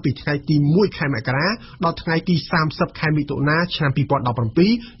ផ្ដើមពីថ្ងៃទី1ខែមករាដល់ថ្ងៃទី30ខែមិថុនាឆ្នាំ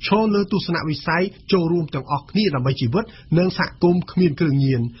2017ឈរលើទស្សនវិស័យចូលរួមទាំងអស់គ្នាដើម្បីជីវិតនិងសហគមន៍គ្មានគ្រឿង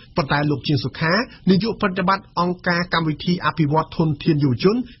ញៀនប៉ុន្តែលោកជាងសុខានាយកប្រតិបត្តិអង្គការកម្មវិធីអភិវឌ្ឍធនធានយុវជ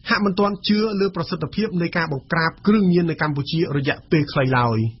នហាក់មិនទាន់ជឿលើប្រសិទ្ធភាពនៃការបង្ក្រាបគ្រឿងញៀននៅកម្ពុជារយៈពេលខ្លីឡើ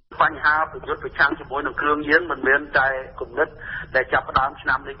យបញ្ហាប្រយុទ្ធប្រឆាំងជាមួយនឹងគ្រឿងញៀនមិនមែនតែគំនិតដែលចាប់ផ្ដើមឆ្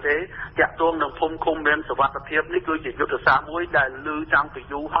នាំនេះទេតាក់ទងនឹងភូមិឃុំមានសុវត្ថិភាពនេះគឺជាយុទ្ធសាស្ត្រមួយដែលលឺតាំងពី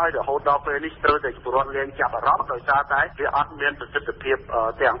យូរហើយរហូតដល់ពេលនេះស្ទើរតែពលរដ្ឋលែងចាប់អារម្មណ៍ដោយសារតែវាអត់មានប្រសិទ្ធភាព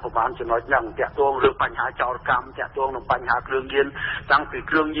ទាំងប្រមាណចំណុចហ្នឹងតាក់ទងរឿងបញ្ហាចោរកម្មតាក់ទងនឹងបញ្ហាគ្រឿងញៀនតាំងពី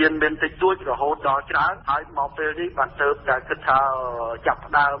គ្រឿងញៀនមានតិចតួចរហូតដល់ច្រើនហើយមកពេលនេះបានទៅតែគិតថាចាប់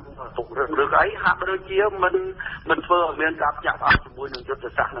ផ្ដើមពង្រឹងឬអីហាក់ដូចជាមិនធ្វើឲ្យមានការផ្អាកជាមួយនឹងយុទ្ធ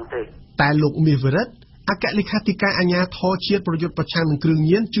សាស្ត្រហ្នឹងទេតែលោកមាសវិរិទ្ធអគ្គលេខាធិការអាជ្ញាធរជាតិប្រយុទ្ធប្រឆាំងនឹងគ្រឿង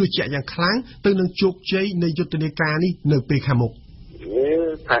ញៀនជឿជាក់យ៉ាងខ្លាំងទៅនឹងជោគជ័យនៃយុទ្ធនាការនេះនៅពេលខាងមុខ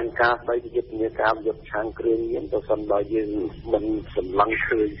ផែនការស្ដីពីយុទ្ធនាការយុទ្ធឆាំងគ្រឿងញៀនទៅសិនបើយើងមិនសម្លឹង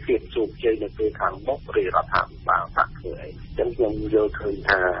ឃើញភាពជោគជ័យនៅពេលខាងមុខរាជរដ្ឋាភិបាលថាធ្វើអីអញ្ចឹងខ្ញុំយល់ឃើញ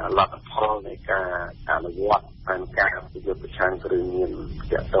ថាលទ្ធផលនៃការអនុវត្តផែនការយុទ្ធប្រឆាំងគ្រឿងញៀន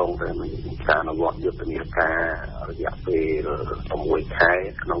ទាក់ទងទៅនឹងការអនុវត្តយុទ្ធនាការរយៈពេល6ខែ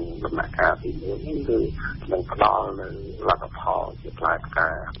ក្នុងដំណាក់កាលទី1នេះគឺនឹងផ្ដល់នៅលទ្ធផលជាផ្លែផ្កា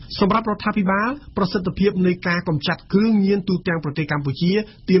សម្រាប់រដ្ឋាភិបាលប្រសិទ្ធភាពនៃការកម្ចាត់គ្រឿងញៀនទូទាំងប្រទេសកម្ពុជា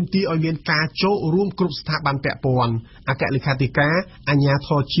ទាមទារឲ្យមានការចូលរួមគ្រប់ស្ថាប័នពាក់ព័ន្ធអគ្គលេខាធិការអាជ្ញាធ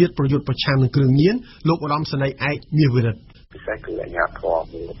រជាតិប្រយុទ្ធប្រឆាំងនឹងគ្រឿងញៀនលោកឧត្តមសេនីយ៍ឯកមាសវិរិទ្ធពិសេសគឺអាជ្ញាធរ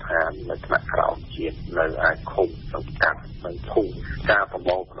មូលដ្ឋាននៅថ្នាក់ក្រោមជាតិនៅឯឃុំសង្កាត់នៅភូមិការប្រ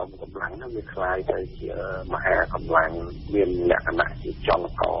មូលផ្ដុំកម្លាំងនោះវាคล้ายទៅជាមហាកម្លាំងមានលក្ខណៈជាចល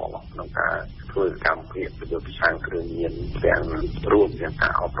ករក្នុងការធ្វើកម្មវិធីប្រយុទ្ធប្រឆាំងគ្រឿងញៀនទាំងរួមទាំងកា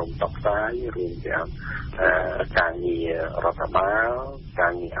រអប់រំតុបតាយរួមទាំងការងាររដ្ឋបាលកា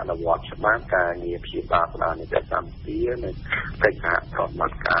រងារអនុវត្តច្បាប់ការងារព្យាបាលផ្ដល់នីតិសម្បទានិងកិច្ចសហប្រតិប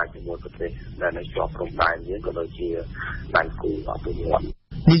ត្តិការជាមួយប្រទេសដែលនៅជាប់ព្រំដែនយើងក៏ដូចជាដៃគូអភិវឌ្ឍ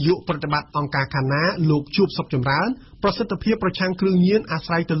នាយកប្រតិបត្តិអង្គការខាណាលោកជួបសុខចម្រើនប្រសិទ្ធភាពប្រឆាំងគ្រឿងញៀនអា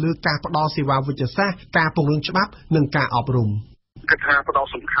ស្រ័យទៅលើការផ្ដល់សេវាវិទ្យាសាស្ត្រការពង្រឹងច្បាប់និងការអប់រំគិតថាផ្ដោត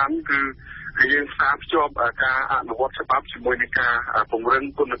សំខាន់គឺ យើងផ្សារភ្ជាប់ការអនុវត្តច្បាប់ជាមួយនឹងការពង្រឹង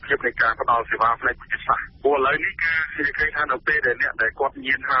គុណភាពនៃការផ្តល់សេវាផ្នែកវិទ្យាសាស្ត្រព្រោះឥឡូវនេះគឺគេថានៅពេលដែលអ្នកដែលគាត់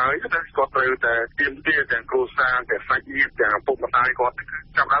ញៀនហើយគាត់ត្រូវតែទាមទារទាំងគ្រួសារទាំងសាច់ញាតិទាំងឪពុកម្ដាយគាត់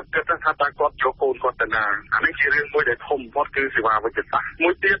ចាប់ដល់គិតថាតើគាត់យកកូនគាត់ទៅណាអានេះជារឿងមួយដែលធំបំផុតគឺសេវាវិទ្យាសាស្ត្រមួ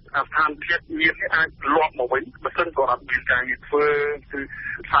យទៀតស្ថានភាពញៀននេះអាចលាប់មកវិញបើមិនគាត់អត់មានការងារធ្វើគឺ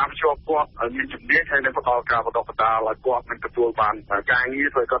ផ្សារភ្ជាប់គាត់ឲ្យមានជំនាញហើយនឹងផ្តល់ការបណ្ដុះបណ្ដាលឲ្យគាត់នឹងទទួលបានការងារ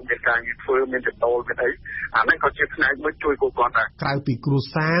ធ្វើគាត់មានការងារធ្វើមានចំណូលមានអីអានេះក៏ជាផ្នែកមួយជួយគាត់ដែរក្រៅពីគ្រួ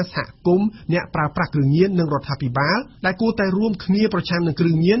សារសហគមន៍អ្នកប្រើប្រាស់គ្រឿងញៀននិងរដ្ឋាភិបាលដែលគួរតែរួមគ្នាប្រឆាំងនឹងគ្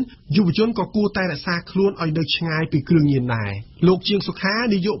រឿងញៀនយុវជនក៏គួរតែរក្សាខ្លួនឲ្យនៅឆ្ងាយពីគ្រឿងញៀនដែរលោកជាងសុខា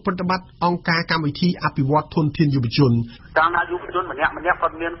នាយកប្រតិបត្តិអង្គការកម្មវិធីអភិវឌ្ឍធនធានយុវជនតាមណាយុវជនម្នាក់គា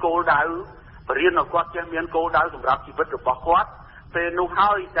ត់មានគោលដៅបរិញ្ញាគាត់ចេះមានគោលដៅសម្រាប់ជីវិតរបស់គាត់ពេលនោះ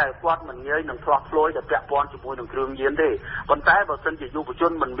ហើយតែគាត់មិនងាយនឹងឆ្លោះឆ្លួយទៅពាក់ព័ន្ធជាមួយនឹងគ្រឿងញៀនទេប៉ុន្តែបើសិនជាយុវជ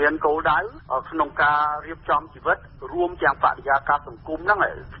នមិនមានគោលដៅក្នុងការរៀបចំជីវិតរួមទាំងបរិយាកាសសង្គមហ្នឹង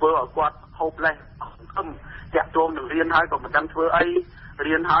ធ្វើឲ្យគាត់ហូបលេសសង្គមតាក់ទងនឹងរៀនហើយក៏មិនដឹងធ្វើអី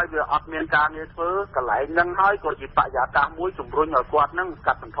រៀនហើយវាអត់មានការងារធ្វើកន្លែងហ្នឹងហើយក៏ជាបរិយាកាសមួយជំរុញឲ្យគាត់ហ្នឹង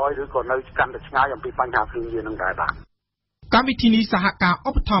កាត់បន្ថយឬក៏នៅកាន់តែឆ្ងាយអំពីបញ្ហាគ្រឿងញៀនហ្នឹងដែរបាទកម្មវិធីនេះសហការឧ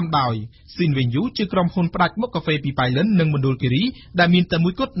បត្ថម្ភដោយ Sinvenue ជាក្រុមហ៊ុនផ្ដាច់មុខកាហ្វេពីប៉ៃលិននិងមណ្ឌលគិរីដែលមានតែមួ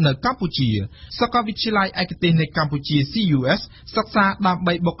យគត់នៅកម្ពុជាសាកលវិទ្យាល័យឯកទេសនៃកម្ពុជា CUS សិក្សាដើម្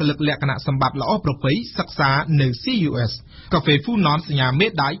បីបុគ្គលិកលក្ខណៈសម្បត្តិល្អប្រពៃសិក្សានៅ CUS កាហ្វេ Funan សញ្ញាមេ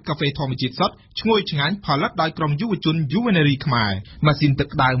ដៃកាហ្វេធម្មជាតិសុទ្ធឈ្ងុយឆ្ងាញ់ផលិតដោយក្រុមយុវជនយុវនារីខ្មែរម៉ាស៊ីនទឹក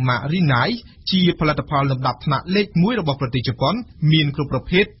ក្តៅ Marinai ជាផលិតផលលំដាប់ថ្នាក់លេខ1របស់ប្រទេសជប៉ុនមានគ្រប់ប្រ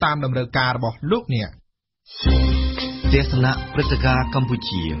ភេទតាមតម្រូវការរបស់លោកអ្នកទស្សនៈព្រឹត្តិការណ៍កម្ពុ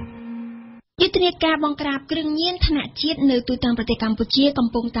ជាយុទ្ធនាការបង្ក្រាបគ្រឿងញៀនថ្នាក់ជាតិនៅទូទាំងប្រទេសកម្ពុជាកំ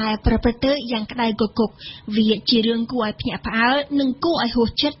ពុងតែប្រព្រឹត្តទៅយ៉ាងក្តៅគគុកវាជារឿងគួរឲ្យភ្ញាក់ផ្អើលនិងគួរឲ្យហួស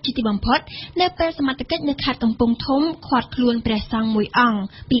ចិត្តជាទីបំផុតនៅពេលសមត្ថកិច្ចនៅខេត្តកំពង់ធំឃាត់ខ្លួនព្រះសង្ឃមួយអង្គ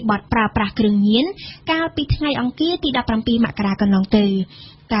ពីបទប្រើប្រាស់គ្រឿងញៀនកាលពីថ្ងៃអង្គារទី17មករាកន្លងទៅ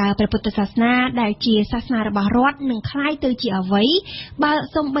តើព្រះពុទ្ធសាសនាដែលជាសាសនារបស់រដ្ឋនឹងคล้ายទៅជាអ្វីបើ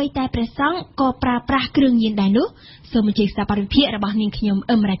សំបីតែព្រះសង្ឃក៏ប្រើប្រាស់គ្រឿងញៀនដែរនោះសូមអញ្ជើញស្ដាប់បទវិភាគរបស់នាងខ្ញុំ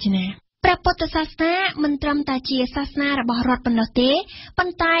អឹមរចនាព្រះពុទ្ធសាសនាមិនត្រឹមតែជាសាសនារបស់រដ្ឋប៉ុណ្ណោះទេប៉ុ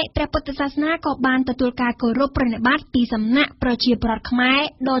ន្តែព្រះពុទ្ធសាសនាក៏បានទទួលការគោរពប្រណិប័តពីសំណាក់ប្រជាពលរដ្ឋខ្មែរ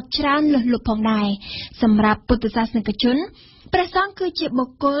ដ៏ច្រើនលើសលប់ផងដែរសម្រាប់ពុទ្ធសាសនិកជនព្រះសង្ឃគឺជាបុ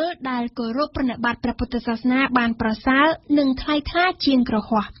គ្គលដែលគោរពប្រណិប័តព្រះពុទ្ធសាសនាបានប្រសើរនិងថ្លៃថ្លាជាងគ្រ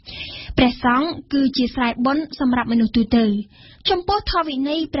ហស្ថព្រះសង្ឃគឺជាស្រែបុណ្យសម្រាប់មនុស្សទូទៅចំពោះធម៌វិ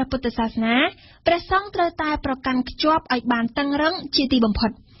ន័យព្រះពុទ្ធសាសនាព្រះសង្ឃត្រូវតែប្រកាន់ខ្ជាប់ឲ្យបានតឹងរឹងជាទីបំផុ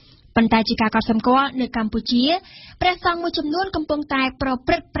តប៉ុន្តែជាការកត់សម្គាល់នៅកម្ពុជាព្រះសង្ឃមួយចំនួនកំពុងតែប្រ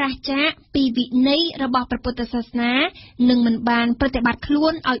ព្រឹត្តប្រាសចាកពីវិន័យរបស់ព្រះពុទ្ធសាសនានិងមិនបានប្រតិបត្តិខ្លួ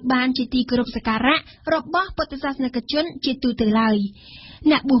នឲ្យបានជាទីគោរពសក្ការៈរបស់ពុទ្ធសាសនិកជនជាទូទៅឡើយ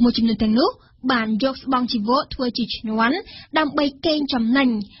អ្នកបួសមួយចំនួនទាំងនោះបានយកស្បង់ជីវរធ្វើជាឈ្នាន់ដើម្បីកេងចំណេញ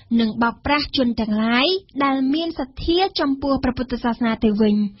និងបោកប្រាស់ជនទាំងឡាយដែលមានសទ្ធាចំពោះព្រះពុទ្ធសាសនាទៅ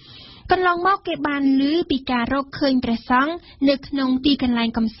វិញកន្លងមកគេបានឮពីការរកឃើញព្រះសង្ឃនៅក្នុងទីកន្លែង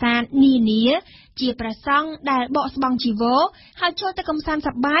កម្សាន្តនានាជាព្រះសង្ឃដែលបកស្បង់ជីវរហើយចូលទៅកម្សាន្តស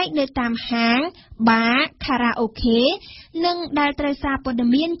ប្បាយនៅតាមហាងបារខារ៉ាអូខេនិងដែលត្រូវសារព័ត៌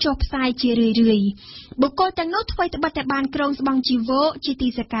មានចុះផ្សាយជារឿយៗបុគ្គលទាំងនោះធ្វើត្បិតតែបានក្រងស្បង់ជីវរជាទី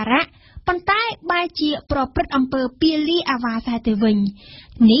សក្ការៈប៉ុន្តែបែរជាប្រព្រឹត្តអំពើពាលីអាវ៉ាសែទៅវិញ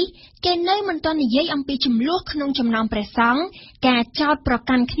នេះគេនៅមិនទាន់និយាយអំពីចំនួនក្នុងចំណោមព្រះសង្ឃការចោទប្រ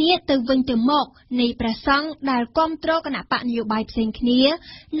កាន់គ្នាទៅវិញទៅមកនៃព្រះសង្ឃដែលគ្រប់គ្រងគណៈបកនយោបាយផ្សេងគ្នា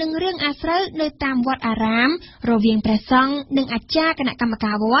និងរឿងអាស្រូវនៅតាមវត្តអារាមរវាងព្រះសង្ឃនិងអាចារ្យគណៈកម្ម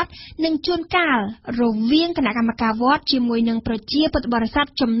ការវត្តនិងជួនកាលរវាងគណៈកម្មការវត្តជាមួយនឹងប្រជាពុទ្ធបរិស័ទ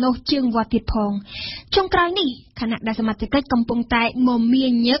ចំណុះជើងវត្តទៀតផងចុងក្រោយនេះគណៈដែលសមត្ថកិច្ចកំពុងតែមមា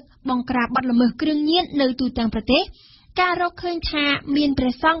ញឹកបង្ក្រាបបទល្មើសគ្រឿងញៀននៅទូទាំងប្រទេសការរកឃើញថាមានព្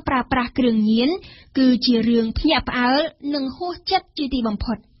រះសង្ឃប្រើប្រាស់គ្រឿងញៀនគឺជារឿងភ្ញាក់ផ្អើលនិងហួសចិត្តជាទីបំ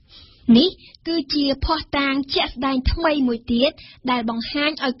ផុតនេះគឺជាភស្តុតាងជាក់ស្ដែងថ្មីមួយទៀតដែលបង្ហា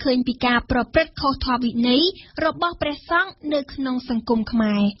ញឲ្យឃើញពីការប្រព្រឹត្តខុសធម៌វិន័យរបស់ព្រះសង្ឃនៅក្នុងសង្គមខ្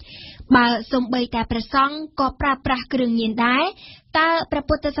មែរបើសូម្បីតែព្រះសង្ឃក៏ប្រើប្រាស់គ្រឿងញៀនដែរតើព្រះ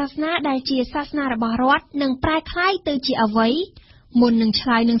ពុទ្ធសាសនាដែលជាសាសនារបស់រដ្ឋនឹងប្រែក្លាយទៅជាអ្វីមុននឹងឆ្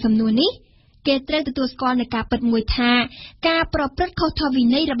លើយនឹងសំណួរនេះគេត្រូវទទួលស្គាល់នូវការពិតមួយថាការប្រព្រឹត្តខុសធម៌វិ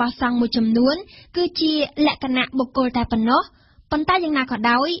ន័យរបស់សង្ឃមួយចំនួនគឺជាលក្ខណៈបុគ្គលតែប៉ុណ្ណោះប៉ុន្តែយ៉ាងណាក៏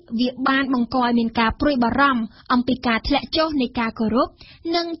ដោយវាបានបង្កឲ្យមានការព្រួយបារម្ភអំពីការធ្លាក់ចុះនៃការគោរព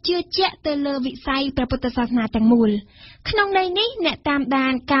និងជឿជាក់ទៅលើវិស័យព្រះពុទ្ធសាសនាទាំងមូល ក្នុងន័យនេះអ្នកតាមដា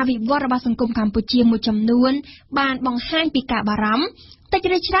នការវិវត្តរបស់សង្គមកម្ពុជាមួយចំនួនបានបង្ហាញពីការបារម្ភតិច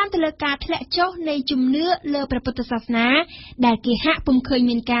ឬច្រើនទៅលើការធ្លាក់ចុះនៃជំនឿលើព្រះពុទ្ធសាសនាដែលគេហាក់ពុំឃើញ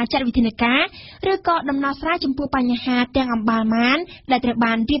មានការចាត់វិធានការឬក៏ដំណោះស្រាយចំពោះបញ្ហាទាំងអម្បាលមានដែលត្រូវ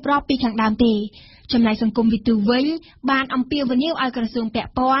បានរៀបរាប់ពីខាងដើមទេចំណែកសង្គមវិទូវិញបានអំពាវនាវឲ្យក្រសួងពា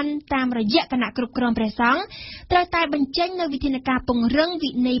ក់ព័ន្ធតាមរយៈគណៈគ្រប់គ្រងព្រះសង្ឃត្រូវតែបញ្ចេញនូវវិធានការពង្រឹង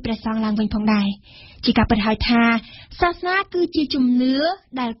វិន័យព្រះសង្ឃឡើងវិញផងដែរជាការពិតហើយថាសាសនាគឺជាជំនឿ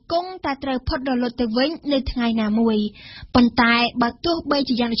ដែលគង់តែត្រូវផុតរលត់ទៅវិញនៅថ្ងៃណាមួយប៉ុន្តែបើទោះបី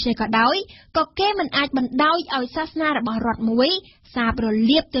ជាយ៉ាងដូច្នេះក៏ដោយក៏គេមិនអាចបណ្ដោយឲ្យសាសនារបស់រដ្ឋមួយសាបរ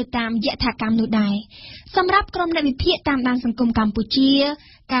លាបទៅតាមយថាកម្មនោះដែរសម្រាប់ក្រុមអ្នកវិភាគតាមដានសង្គមកម្ពុជា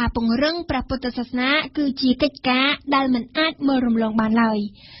ការពង្រឹងព្រះពុទ្ធសាសនាគឺជាកិច្ចការដែលមិនអាចមើលរំលងបានឡើយ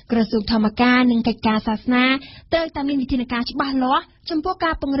ក្រសួងធម្មការនិងកិច្ចការសាសនាត្រូវតែមានវិធានការច្បាស់លាស់ចំពោះ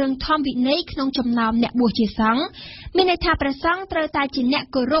ការពង្រឹងធម្មវិន័យក្នុងចំណោមអ្នកបួសជាសង្ឃមានន័យថាព្រះសង្ឃត្រូវតែជាអ្នក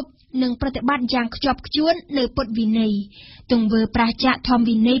គោរពនិងប្រតិបត្តិយ៉ាងខ្ជាប់ខ្ជួននៅពុទ្ធវិន័យទង្វើប្រឆាចធម្ម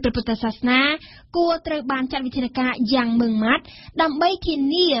វិន័យព្រះពុទ្ធសាសនាគួរត្រូវបានចាត់វិធានការយ៉ាងម៉ឺងម៉ាត់ដើម្បីធា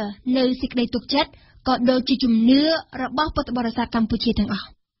នានៅសេចក្តីទុកចិត្តក៏ដូចជាជំនឿរបស់ពុទ្ធបរិស័ទកម្ពុជាទាំងអស់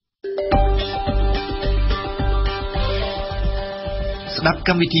ស្ដាប់ក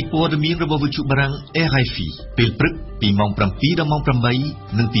ម្មវិធីព័ត៌មានរបស់វិទ្យុបារាំង RFI ពេលព្រឹកពីម៉ោង 7 ដល់ម៉ោង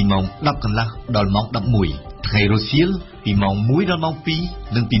 8 និងពីម៉ោង 10 កន្លះដល់ម៉ោង 11 ថ្ងៃរសៀលពីម៉ោង 1 ដល់ម៉ោង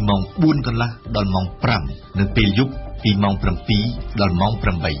 2 និងពីម៉ោង 4 កន្លះដល់ម៉ោង 5 និងពេលយប់ពីម៉ោង 7 ដល់ម៉ោង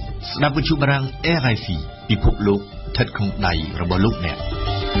 8 ស្ដាប់វិទ្យុបារាំង RFI ពិភពលោកស្ថិតក្នុងដៃរបស់លោកអ្នក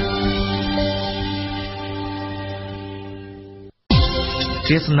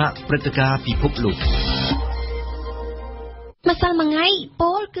ទេសនាព្រឹត្តិការណ៍ពិភពលោកម្សិលមិញ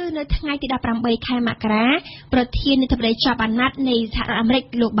ពោលគឺនៅថ្ងៃទី18ខែមករាប្រធានាធិបតីជាប់អាណត្តិនៃសហរដ្ឋអាមេរិក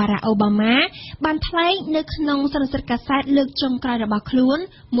លោកបារ៉ាក់អូបាម៉ាបានថ្លែងនៅក្នុងសន្និសីទកាសែតលើកចុងក្រោយរបស់ខ្លួន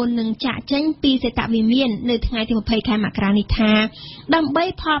មុននឹងចាកចេញពីសេតវិមាននៅថ្ងៃទី20ខែមករានេះថាដើម្បី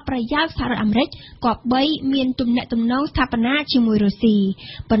ផលប្រយោជន៍សហរដ្ឋអាមេរិកគប្បីមានទំនាក់ទំនងស្ថាបនាជាមួយរុស្ស៊ី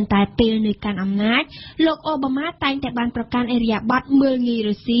ប៉ុន្តែពេលនៅកាន់អំណាចលោកអូបាម៉ាតែងតែបានប្រកាន់ឥរិយាបថមើលងាយ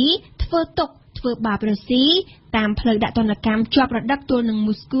រុស្ស៊ីធ្វើបាបរុស្ស៊ីតាមផ្លូវដាក់ទណ្ឌកម្មជាប់រដឹកទល់នឹង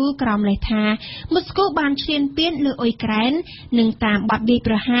មូស្គូក្រោមលេសថាមូស្គូបានឈ្លានពានលើអ៊ុយក្រែននិងតាមបទវាយ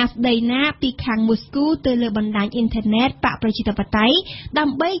ប្រហារស្ដីណាពីខាងមូស្គូទៅលើបណ្ដាញអ៊ីនធឺណិតបកប្រជាធិបតេយ្យដើ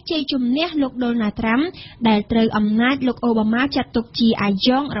ម្បីជ័យជំនះលោកដូណាល់ត្រាំដែលត្រូវអំណាចលោកអូបាម៉ាចាត់ទុកជាអា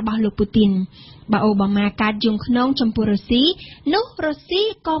យ៉ងរបស់លោកពូទីនបើអូបាម៉ាកាត់យងខ្នងចំពោះរុស្ស៊ីនោះរុស្ស៊ី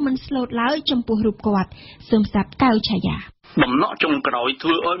ក៏មិនស្លូតឡើយចំពោះរូបគាត់សូមស្ដាប់កៅឆាយាបំណក់ចុងក្រោយធ្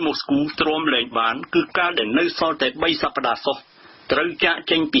វើឲ្យម៉ូស្គូទ្រាំលែងបានគឺការដែលនៅសល់តែ3សប្តាហ៍សោះត្រូវចាក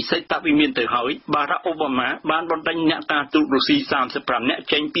ចេញពីសេតវិមានទៅហើយបារ៉ាក់អូបាម៉ាបានបណ្ដេញអ្នកការទូតរុស្ស៊ី35នាក់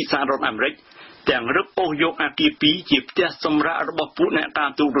ចេញពីសហរដ្ឋអាមេរិកទាំងរឹបអូសយកអគារ2ជាផ្ទះសម្រាប់របស់ពួកអ្នកការ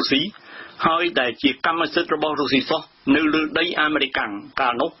ទូតរុស្ស៊ីហើយដែលជាកម្មសិទ្ធិរបស់រុស្ស៊ីសោះនៅលើដីអាមេរិកកា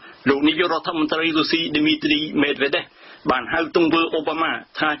លនោះលោកនាយករដ្ឋមន្ត្រីរុស្ស៊ីឌីមីទ្រីមេដវេដេវបានហៅទង្វើអូបាម៉ា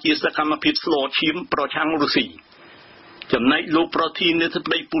ថាជាសកម្មភាពស្លឈាមប្រឆាំងរុស្ស៊ីចំណែកលោកប្រធានាធិប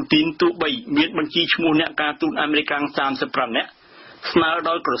តីពូទីនទោះបីមានបញ្ជីឈ្មោះអ្នកការទូតអាមេរិក35នាក់ស្នើ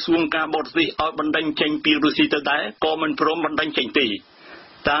ដោយក្រសួងការបរទេសឲ្យបណ្ដេញចេញពីរុស្ស៊ីទៅដែរក៏មិនព្រមបណ្ដេញចេញទេ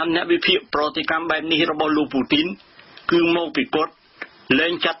តាមអ្នកវិភាគប្រតិកម្មបែបនេះរបស់លោកពូទីនគឺមកពីគាត់លែ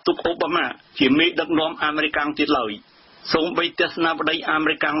ងចាត់ទុកអូបាម៉ាជាមេដឹកនាំអាមេរិកទៀតឡើយសូម្បីទស្សនាបតីអាមេ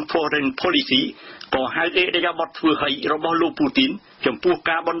រិក Foreign Policy ក៏ហៅអេរយាប័តធ្វើហីរបស់លោកពូទីនចំពោះ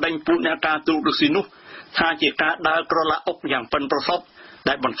ការបណ្ដេញពួកអ្នកការទូតរុស្ស៊ីនោះថាជាការដើរក្រឡាអុកយ៉ាងប៉ិនប្រសប់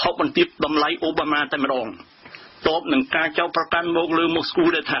ដែលបន្ថប់បន្ទាបតម្លៃអូបាម៉ាតែម្ដងតបនឹងការចោទប្រកាន់មកលើម៉ូស្គូ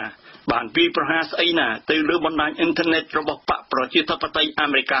ដែលថាបានវាយប្រហារស្អីណាទៅលើបណ្ដាញអ៊ីនធឺណិតរបស់បកប្រជាធិបតេយ្យអា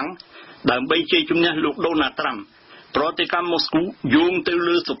មេរិកដើម្បីជ័យជំនះលោកដូណាល់ត្រាំប្រតិកម្មម៉ូស្គូយោងទៅ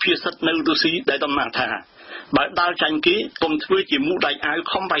លើសុភាសិតនៅរុស្ស៊ីដែលតំណាងថាបើដាល់ចាញ់គេកុំធ្វើជាមូដៃអាវ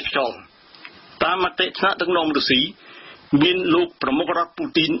ខំបាយខ្យល់តាមមតិថ្នាក់ដឹកនាំរុស្ស៊ីមានលោកប្រមុខរដ្ឋពូ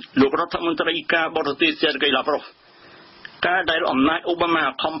ទីនលោករដ្ឋមន្ត្រីការបរទេសសេរហ្គីឡាវ្រ៉ូវការដែលអំណាចអូបាម៉ា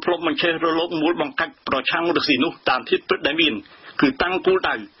ខំភ្លុំបញ្ឆេះរលកមូលបង្កាច់ប្រឆាំងរុស្ស៊ីនោះតាមធៀបពិតដែលមានគឺតាំងគោល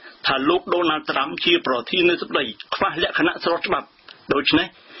ដៅថាលោកដូណាល់ត្រាំជាប្រធានាធិបតីខ្វះលក្ខណៈស្របច្បាប់ដូច្នេះ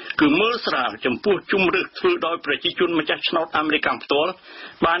គឺមើលស្រាលចំពោះជំរឿសធ្វើដោយប្រជាជនម្ចាស់ឆ្នោតអាមេរិកផ្ទាល់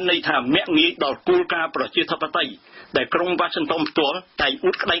បានន័យថាមាក់ងាយដល់គោលការណ៍ប្រជាធិបតេយ្យដែលក្រុងវ៉ាស៊ីនតោនផ្ទាល់តែ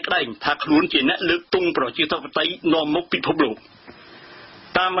អ៊ូតក្តែងថាខ្លួនជាអ្នកលើកទង់ប្រជាធិបតេយ្យនាំមុខពិភពលោក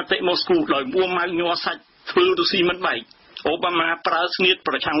តាមមតិម៉ូស្គូដោយមួម៉ៅញ័រសាច់ធ្វើរុស្ស៊ីមិនបែកអូបាម៉ាប្រើស្នៀត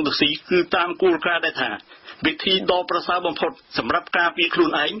ប្រឆាំងរុស្ស៊ីគឺតាមគោលការណ៍ដែលថាវិធីដ៏ប្រសើរបំផុតសម្រាប់ការពារខ្លួ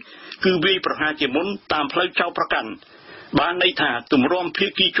នឯងគឺវាយប្រហារជាមុនតាមផ្លូវចោទប្រកាន់បានន័យថាទម្រាំភា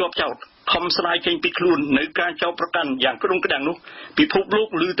គីជាប់ចោទ ខំស្រាយចេញពីខ្លួននៅការចោទប្រកាន់យ៉ាងក្រុងក្តាំងនោះពិភពលោក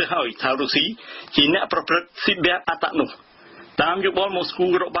ឮទៅហើយថារុស្ស៊ីជាអ្នកប្រព្រឹត្តស៊ីបែបអត្តនោះតាមយោបល់ម៉ូស្គូ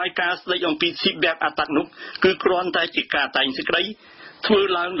របាយការណ៍ស្ដីអំពីស៊ីបែបអត្តនោះគឺគ្រាន់តែជាការតែងសេចក្តីធ្វើ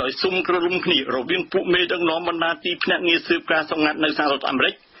ឡើងដោយស៊ុំក្ររុំគ្នារវាងពួកមេដឹកនាំបណ្ដាទីភ្នាក់ងារស៊ើបការសម្ងាត់នៅសហរដ្ឋអាមេ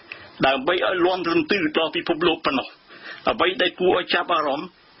រិកដើម្បីឲ្យលាន់រន្ទឺដល់ពិភពលោកប៉ុណ្ណោះអ្វីដែលគួរឲ្យចាប់អារម្មណ៍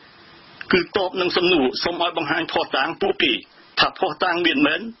គឺតបនឹងសំណួរសូមឲ្យបង្ហាញភស្តុតាងពួកគេថាភស្តុតាងមាន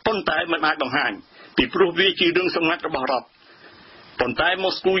មែនប៉ុន្តែមិនអាចបង្ហាញពីព្រោះវាជារឿងសម្ងាត់របស់រដ្ឋប៉ុន្តែម៉ូ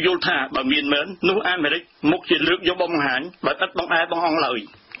ស្គូយល់ថាបើមានមែននោះអាមេរិកមកជាលើកយកបង្ហាញបើឥតបង្អែបង្អង់ឡើយ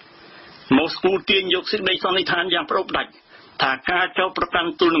ម៉ូស្គូទាញយកសេចក្តីសន្និដ្ឋានយ៉ាងប្រោបដាច់ថាការចោទប្រកាន់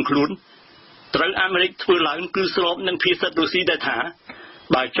ទល់នឹងខ្លួនត្រូវអាមេរិកធ្វើឡើងគឺស្របនឹងភាសារុស្ស៊ីដែលថា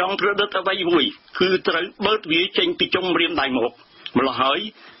បើចង់ប្រឌិតអ្វីមួយគឺត្រូវបើកវាចេញពីចុងម្រាមដៃមកម្ល៉េះហើយ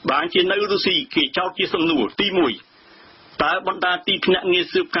បានជានៅរុស្ស៊ីគេចោទជាសំណួរទី1តើបណ្ដាទីភ្នាក់ងារ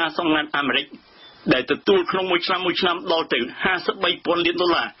ស៊ើបការសម្ងាត់អាមេរិកដែលទទួលក្នុងមួយឆ្នាំដល់ទៅ$53,000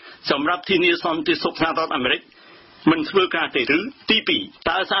 លានសម្រាប់ធានាសន្តិសុខសហរដ្ឋអាមេរិកមិនធ្វើការទេឬទី2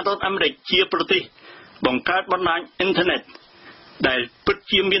តើសហរដ្ឋអាមេរិកជាប្រទេសបង្កើតបណ្ដាញអ៊ីនធឺណិតដែលពិត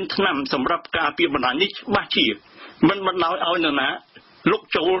ជាមានថ្នាំសម្រាប់ការពារបណ្ដាញនេះច្បាស់ជាមិនបណ្ដោយឲ្យនរណាលុក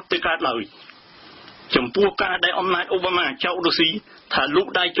ចូលទៅកើតឡើយចំពោះការដែលអំណាចអូបាម៉ាចោទរុស្ស៊ីថាលោក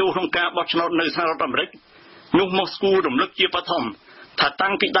ដៃចូលក្នុងការបោះឆ្នោតនៅសហរដ្ឋអាមេរិកនោះម៉ូស្គូរំលឹកជាបឋមថាតាំ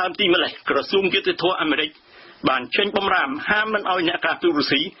ងពីដើមទីម្លេះក្រសួងយុតិធធម៌អាមេរិកបានចេញបំរាមហាមមិនឲ្យអ្នកការទូតរុ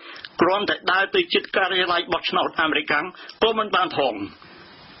ស្ស៊ីគ្រាន់តែដើរទៅជិតការិយាល័យបោះឆ្នោតអាមេរិកក៏មិនបានផង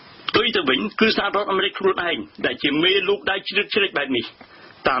ផ្ទុយទៅវិញគឺសហរដ្ឋអាមេរិកខ្លួនឯងដែលជាមេលោកដៃជ្រៀតជ្រែកបែបនេះ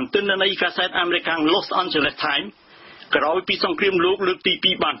តាមទិន្នន័យកាសែតអាមេរិក Los Angeles Times ក្រោយពីសង្គ្រាមលោកលើកទី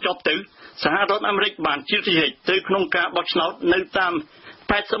2បានចប់ទៅសហរដ្ឋអាមេរិកបានជ្រៀតជ្រែកទៅក្នុងការបោះឆ្នោតនៅតាម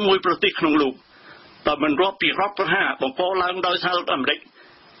81ប្រទេសក្នុងលោកតែមិនរាប់ពីរដ្ឋប្រហារបង្កឡើងដោយសហរដ្ឋអាមេរិក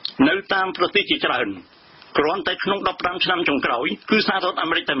នៅតាមប្រទេសជាច្រើនគ្រាន់តែក្នុង15ឆ្នាំចុងក្រោយគឺសហរដ្ឋអា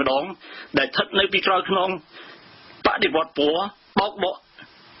មេរិកតែម្ដងដែលស្ថិតនៅពីក្រោយខ្នងបដិវត្តពណ៌បោកបក់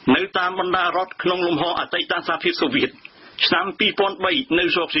នៅតាមបណ្ដារដ្ឋក្នុងលំហអតីតសហភាពសូវៀតឆ្នាំ2003នៅ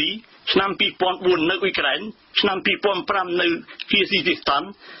សូវីឆ្នាំ2004នៅអ៊ុយក្រែនឆ្នាំ2005នៅគីស៊ីស្ថាន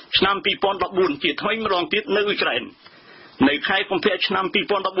ឆ្នាំ2014ជាថ្មីម្ដងទៀតនៅអ៊ុយក្រែននៅខែកុម្ភៈឆ្នាំ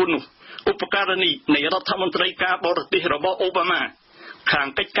2014នោះឧបករណីនៃរដ្ឋមន្ត្រីការបរទេសរបស់អូបាម៉ាខាង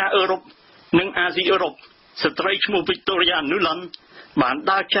កិច្ចការអឺរ៉ុបនិងអាស៊ីអឺរ៉ុបស្ត្រីឈ្មោះ Victoria Nuland បាន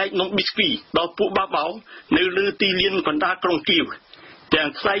ដើរចែកនំប៊ីស្គីដល់ពួកបាបោនៅលើទីលានកណ្ដាលក្រុងគៀវទាំង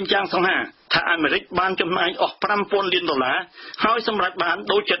ថ្លែងយ៉ាងសង្ហាថាអាមេរិកបានចំណាយអស់$5,000 លានហើយសម្រាប់បាន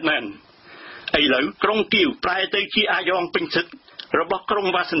ដូចចិត្តមែនឥឡូវក្រុងគៀវប្រែទៅជាអាយ៉ងពេញសិទ្ធរបស់ក្រុង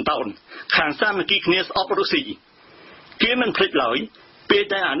វ៉ាស៊ីនតោនខាងសាមគ្គីគ្នាស្អប់រុស្ស៊ីគេមិនភ្លេចឡើយពេល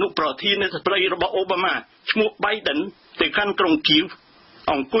ដែលអនុប្រធានស្ត្រីរបស់អូបាម៉ាឈ្មោះ Biden ទៅកាន់ក្រុងគៀវ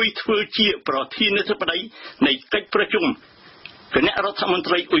អង្គុយធ្វើជាប្រធានាធិបតីនៃកិច្ចប្រជុំគណៈរដ្ឋមន្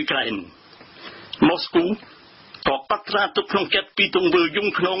ត្រីអ៊ុយក្រែនម៉ូស្គូក៏កត់ត្រាទុកក្នុងចិត្តពីទង្វើយំ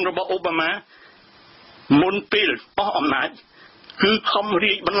ខ្នងរបស់អូបាម៉ាមុនពេលអស់អំណាចគឺខំ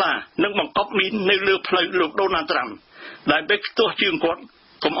រាយបន្លានិងបង្កប់មីននៅលើផ្លូវលោកដូណាល់ត្រាំដែលបេកផ្ទាស់ជើងគាត់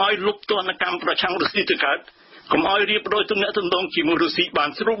កុំឲ្យលុបទណ្ឌកម្មប្រឆាំងរុស្ស៊ីទៅកើតកុំឲ្យរៀបរយទំនាក់ទំនងជាមួយរុស្ស៊ីបាន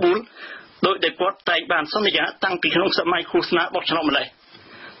ស្រួលបួលដោយដែលគាត់តែងបានសន្យាតាំងពីក្នុងសម័យឃោសនាបោះឆ្នោតម្លេះ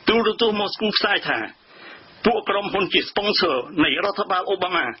ទូរទស្សន៍ម៉ូស្គូផ្សាយថាពួកក្រុមហ៊ុនជា sponsor នៃរដ្ឋបាលអូបា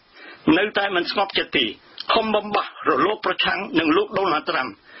ម៉ានៅតែមិនស្ងប់ចិត្តទេខំបំបះរលកប្រឆាំងនឹងលោកដូណាល់ត្រាំ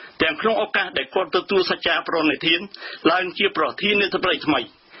ទាំងក្នុងឱកាសដែលគាត់ទទួលសច្ចាប្រណិធានឡើងជាប្រធានាធិបតីថ្មី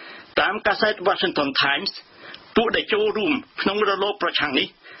តាមកាសែត Washington Times ពួកដែលចូលរួមក្នុងរលកប្រឆាំងនេះ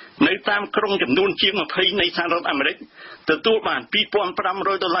នៅតាមក្រុងចំនួនជាង20នៃសហរដ្ឋអាមេរិកទទួលបាន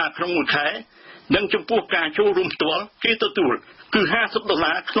$2,500ក្នុងមួយខែនិងចំពោះការចូលរួមផ្ទាល់គេទទួលគឺ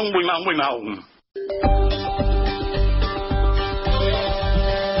$50ក្នុងមួយម៉ោង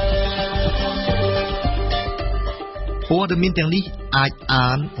ព័ត៌មានទាំងនេះអាចអា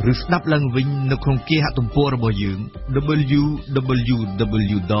នឬស្ដាប់ឡើងវិញនៅក្នុងគេហទំព័ររបស់យើង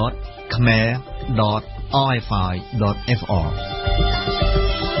www.khmer.rfi.fr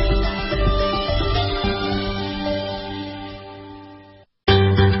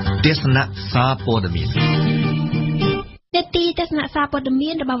ទេសនាសារព័ត៌មាននាទីទស្សនៈសារព័ត៌មា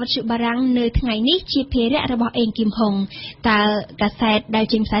នរបស់វិទ្យុបារាំងនៅថ្ងៃនេះជាភារៈរបស់អេងគីមហុងតើកាសែតដែល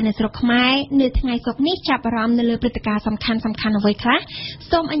ចេញផ្សាយនៅស្រុកខ្មែរនៅថ្ងៃសុក្រនេះចាប់អារម្មណ៍នៅលើព្រឹត្តិការណ៍សំខាន់អ្វីខ្លះ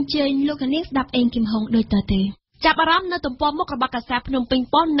សូមអញ្ជើញលោកនាងស្ដាប់អេងគីមហុងដូចតទៅ ចាប់អារម្មណ៍នៅទំព័រមុខរបស់កាសែតភ្នំពេញ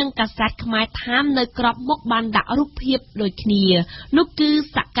ប៉ុស្តិ៍និងកាសែតខ្មែរថាមនៅក្របមុខបានដាក់រូបភាពដូចគ្នានោះគឺ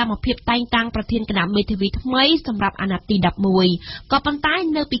សកម្មភាពតែងតាំងប្រធានគណៈមេធាវីថ្មីសម្រាប់អាណត្តិទី11ក៏ប៉ុន្តែ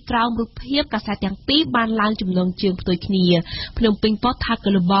នៅពីក្រោមរូបភាពកាសែតទាំងពីរបានឡើងចំណងជើងផ្ទុយគ្នាភ្នំពេញប៉ុស្តិ៍ថា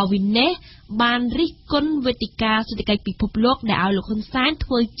Global Witness បានរិះគន់វេទិកាសេដ្ឋកិច្ចពិភពលោកដែលឲ្យលោកហ៊ុនសែនធ្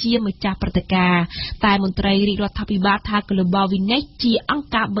វើជាម្ចាស់ព្រឹត្តិការណ៍តែមន្ត្រីរាជរដ្ឋាភិបាលថា Global Witness ជាអង្គ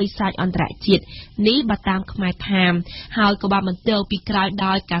ការបិសាចអន្តរជាតិនេះបើតាមខ្មែរថាមហើយក៏បានបន្ទោពីក្រោយ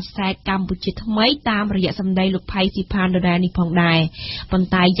ដោយកាសែតកម្ពុជាថ្មីតាមរយៈសម្ដីលោកផៃស៊ីផានដដែលនេះផងដែរប៉ុន្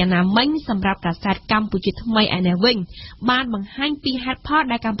តែយ៉ាងណាមិញសម្រាប់កាសែតកម្ពុជាថ្មីឯនេះវិញបានបង្ហាញពីហេតុផល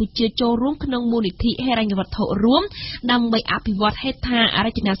ដែលកម្ពុជាចូលរួមក្នុងមូលនិធិហិរញ្ញវត្ថុរួមដើម្បីអភិវឌ្ឍហេដ្ឋារ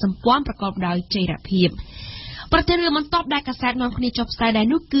ចនាសម្ព័ន្ធប្រកបដោយចីរភាពប្រធានរឿងបន្ទាប់ដែលកាសែតនាំគ្នាចុះផ្សាយដែរ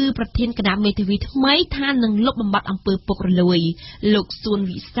នោះគឺប្រធានគណៈមេធាវីថ្មីថានឹងលុបបំបាត់អំពើពុករលួយលោកសួន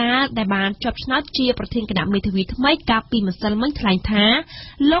វិសាលដែលបានជាប់ឆ្នោតជាប្រធានគណៈមេធាវីថ្មីកាលពីម្សិលមិញថ្លែងថា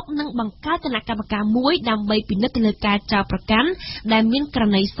លោកនឹងបង្កើតគណៈកម្មការមួយដើម្បីពិនិត្យទៅលើការចោទប្រកាន់ដែលមានករ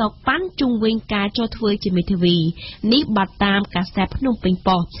ណីសោកប៉ាន់ជុំវិញការចូលធ្វើជាមេធាវីនេះបាត់តាមកាសែតភ្នំពេញ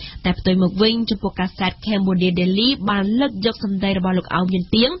ប៉ុស្តិ៍តែផ្ទុយមកវិញចំពោះកាសែត Cambodia Daily បានលើកយកសម្ដីរបស់លោកអោមយន្ត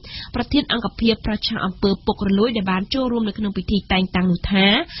ទៀងប្រធានអង្គភិបប្រឆាំងអំពើពុករលួយដែលបានចូលរួមនៅក្នុងពិធីតែងតាំងនោះថា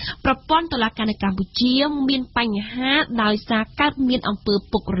ប្រព័ន្ធតុលាការនៅកម្ពុជាមានបញ្ហាដោយសារកើតមានអំពើ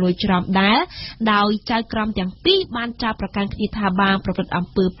ពុករលួយច្រំដែលដោយចៅក្រមទាំងពីរបានចោទប្រកាន់គ្នាថាបានប្រព្រឹត្តអំ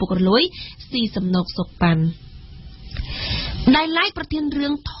ពើពុករលួយស៊ីសំណូកសុកប៉ាន់ដែលឡែកប្រធានរឿ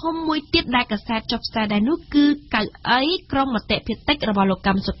ងធំមួយទៀតដែលកាសែតចុះផ្សាយដែរនោះគឺកៅអីក្រុមមតិភាគតិចរបស់លោកក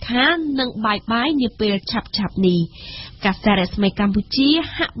ម្មសុខានឹងបាយនាពេលឆាប់នេះកាសែតរស្មីកម្ពុជា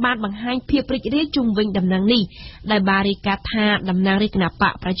ហាក់បានបង្ហាញភាពរីករាយជុំវិញដំណឹងនេះដែលបានរាយការណ៍ថាតំណាងរាជគណប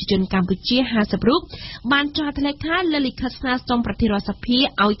កប្រជាជនកម្ពុជា50រូបបានចុះហត្ថលេខាលើលិខិតស្នើសុំប្រធានរដ្ឋសភា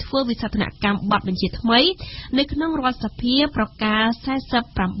ឲ្យធ្វើវិសោធនកម្មបទបញ្ជាថ្មីនៅក្នុងរដ្ឋសភាប្រការ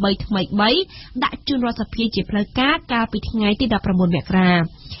48ថ្មី3ដាក់ជូនរដ្ឋសភាជាផ្លូវការកាលពីថ្ងៃទី19មករា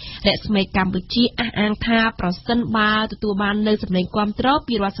រស្មីកម្ពុជាអះអាងថាប្រសិនបើទទួលបាននៅសម្លេងគាំទ្រ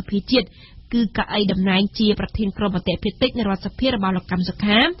ពីរដ្ឋសភាជាតិគឺកៅអីតំណែងជាប្រធានក្រុមមតិភាគតិចនៃរដ្ឋសភារបស់លោកកម្មសុ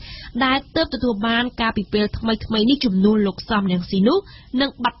ខាដែលទើបទទួលបានការពីពេលថ្មីនេះចំនួនលោកសំរងស៊ីនោះនឹង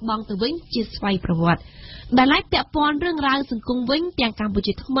បាត់បង់ទៅវិញជាស្វ័យប្រវត្តិដែលឡែកពាក់ព័ន្ធរឿងរ៉ាវសង្គមវិញទាំងកម្ពុ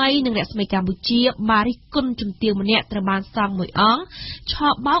ជាថ្មីនិងរស្មីកម្ពុជាបានរិះគន់ជំទាវម្នាក់ត្រូវបានសង់មួយអង្គឆោ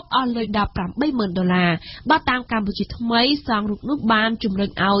បបោកអស់លុយដល់$80,000បើតាមកម្ពុជាថ្មីសង់រូបនោះបានជំរុញ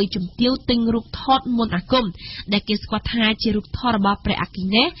ឲ្យជំទាវទិញរូបថតមន្តអាគមដែលគេស្គាល់ថាជារូបថតរបស់ព្រះអគ្គិ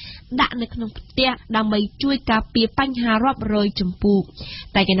នេស្ថដាក់នៅក្នុងផ្ទះដើម្បីជួយការពារបញ្ហារាប់រយជំពូក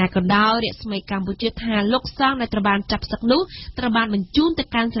តែយ៉ាងណាក៏ដោយរស្មីកម្ពុជាថាលោកសង្ឃដែលត្រូវបានចាប់សឹកនោះត្រូវបានបញ្ជូនទៅ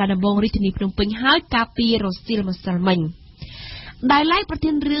កាន់សាលាដំបងរាជធានីភ្នំពេញហើយកាលពីរសៀលម្សិលមិញដែលឡែកប្រ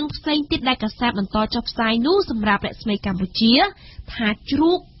ធានរឿងផ្សេងទៀតដែលកាសែតបន្តចុះផ្សាយនោះសម្រាប់រស្មីកម្ពុជាថាជ្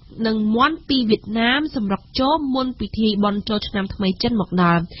រូកនិងមាន់ពីវៀតណាមសម្រុកចូលមុនពិធីបុណ្យចូលឆ្នាំថ្មីចិនមកដ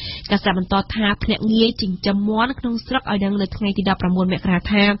ល់កាសែតបន្តថាភ្នាក់ងារចិញ្ចឹមមាន់ក្នុងស្រុកឲ្យដឹងនៅថ្ងៃទី19មករា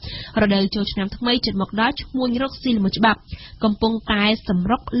ថារដូវចូលឆ្នាំថ្មីចិនមកដល់ឈ្មួញរកស៊ីល្មើសច្បាប់កំពុងតែសម្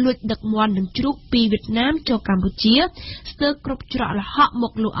រុកលួចដឹកមាន់និងជ្រូកពីវៀតណាមចូលកម្ពុជាស្ទើរគ្រប់ច្រកល្ហកម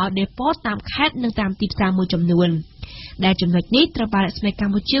កលក់ឲ្យដេប៉ូតាមខេត្តនិងតាមទីផ្សារមួយចំនួនដែលចំណុចនេះត្រូវបានរស្មីក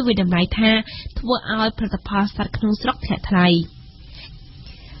ម្ពុជាវិតម្លៃថាធ្វើឲ្យផលិតផលសត្វក្នុងស្រុកធ្លាក់ថ្លៃ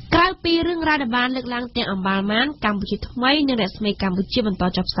ក្រៅពីរឿងរ៉ាវដែលបានលើកឡើងទាំងអម្បាលម៉ានកម្ពុជាថ្មីនិងរស្មីកម្ពុជាបន្ត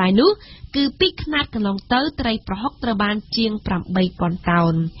ចុះផ្សាយនោះគឺពីខ្នាតកន្លងទៅត្រីប្រហុកត្រូវបានជាង8,000តោ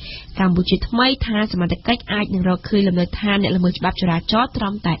នកម្ពុជាថ្មីថាសមត្ថកិច្ចអាចនឹងរកឃើញលំនៅឋានអ្នកល្មើសច្បាប់ចរាចរណ៍ត្រឹ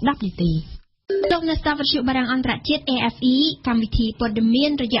មតែ10នាទីលោកអ្នកស្ដាប់វិទ្យុបារាំងអន្តរជាតិ RFI កម្មវិធីព័ត៌មា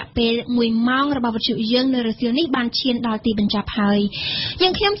នរយៈពេល1ម៉ោងរបស់វិទ្យុយើងនៅរសៀលនេះបានឈានដល់ទីបញ្ចប់ហើយយើ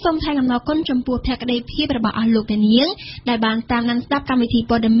ងខ្ញុំសូមថ្លែងអំណរគុណចំពោះភក្ដីភាពរបស់អស់លោកអ្នកនាងដែលបានតាមដានស្ដាប់កម្មវិធី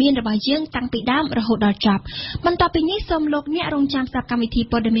ព័ត៌មានរបស់យើងតាំងពីដើមរហូតដល់ចប់បន្ទាប់ពីនេះសូមលោកអ្នករងចាំស្ដាប់កម្មវិធី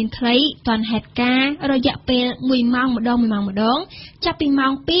ព័ត៌មានខ្លីទាន់ហេតុការណ៍រយៈពេល1ម៉ោងម្ដងចាប់ពីម៉ោ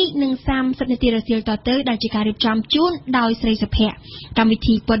ង 2:30 នាទីរសៀលតទៅដែលជាការរៀបចំជូនដោយស្រីសុភ័ក្រកម្មវិ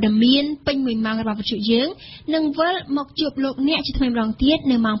ធីព័ត៌មានពេញ1ម៉ោងរបស់វិទ្យុយើងនឹងវិលមកជួបលោកអ្នកជាថ្មីម្ដងទៀត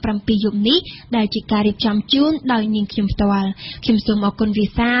នៅម៉ោង 7 យប់នេះដែលជាការរៀបចំជូនដោយនាងខ្ញុំផ្ទាល់ខ្ញុំសូមអរគុណវិ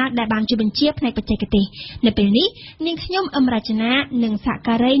សាដែលបានជួយបញ្ជាផ្នែកបច្ចេកទេសនៅពេលនេះនាងខ្ញុំអមរជនានិងសហ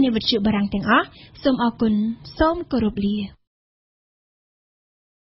ការីនៃវិទ្យុបារាំងទាំងអស់សូមអរគុណសូមគោរពលា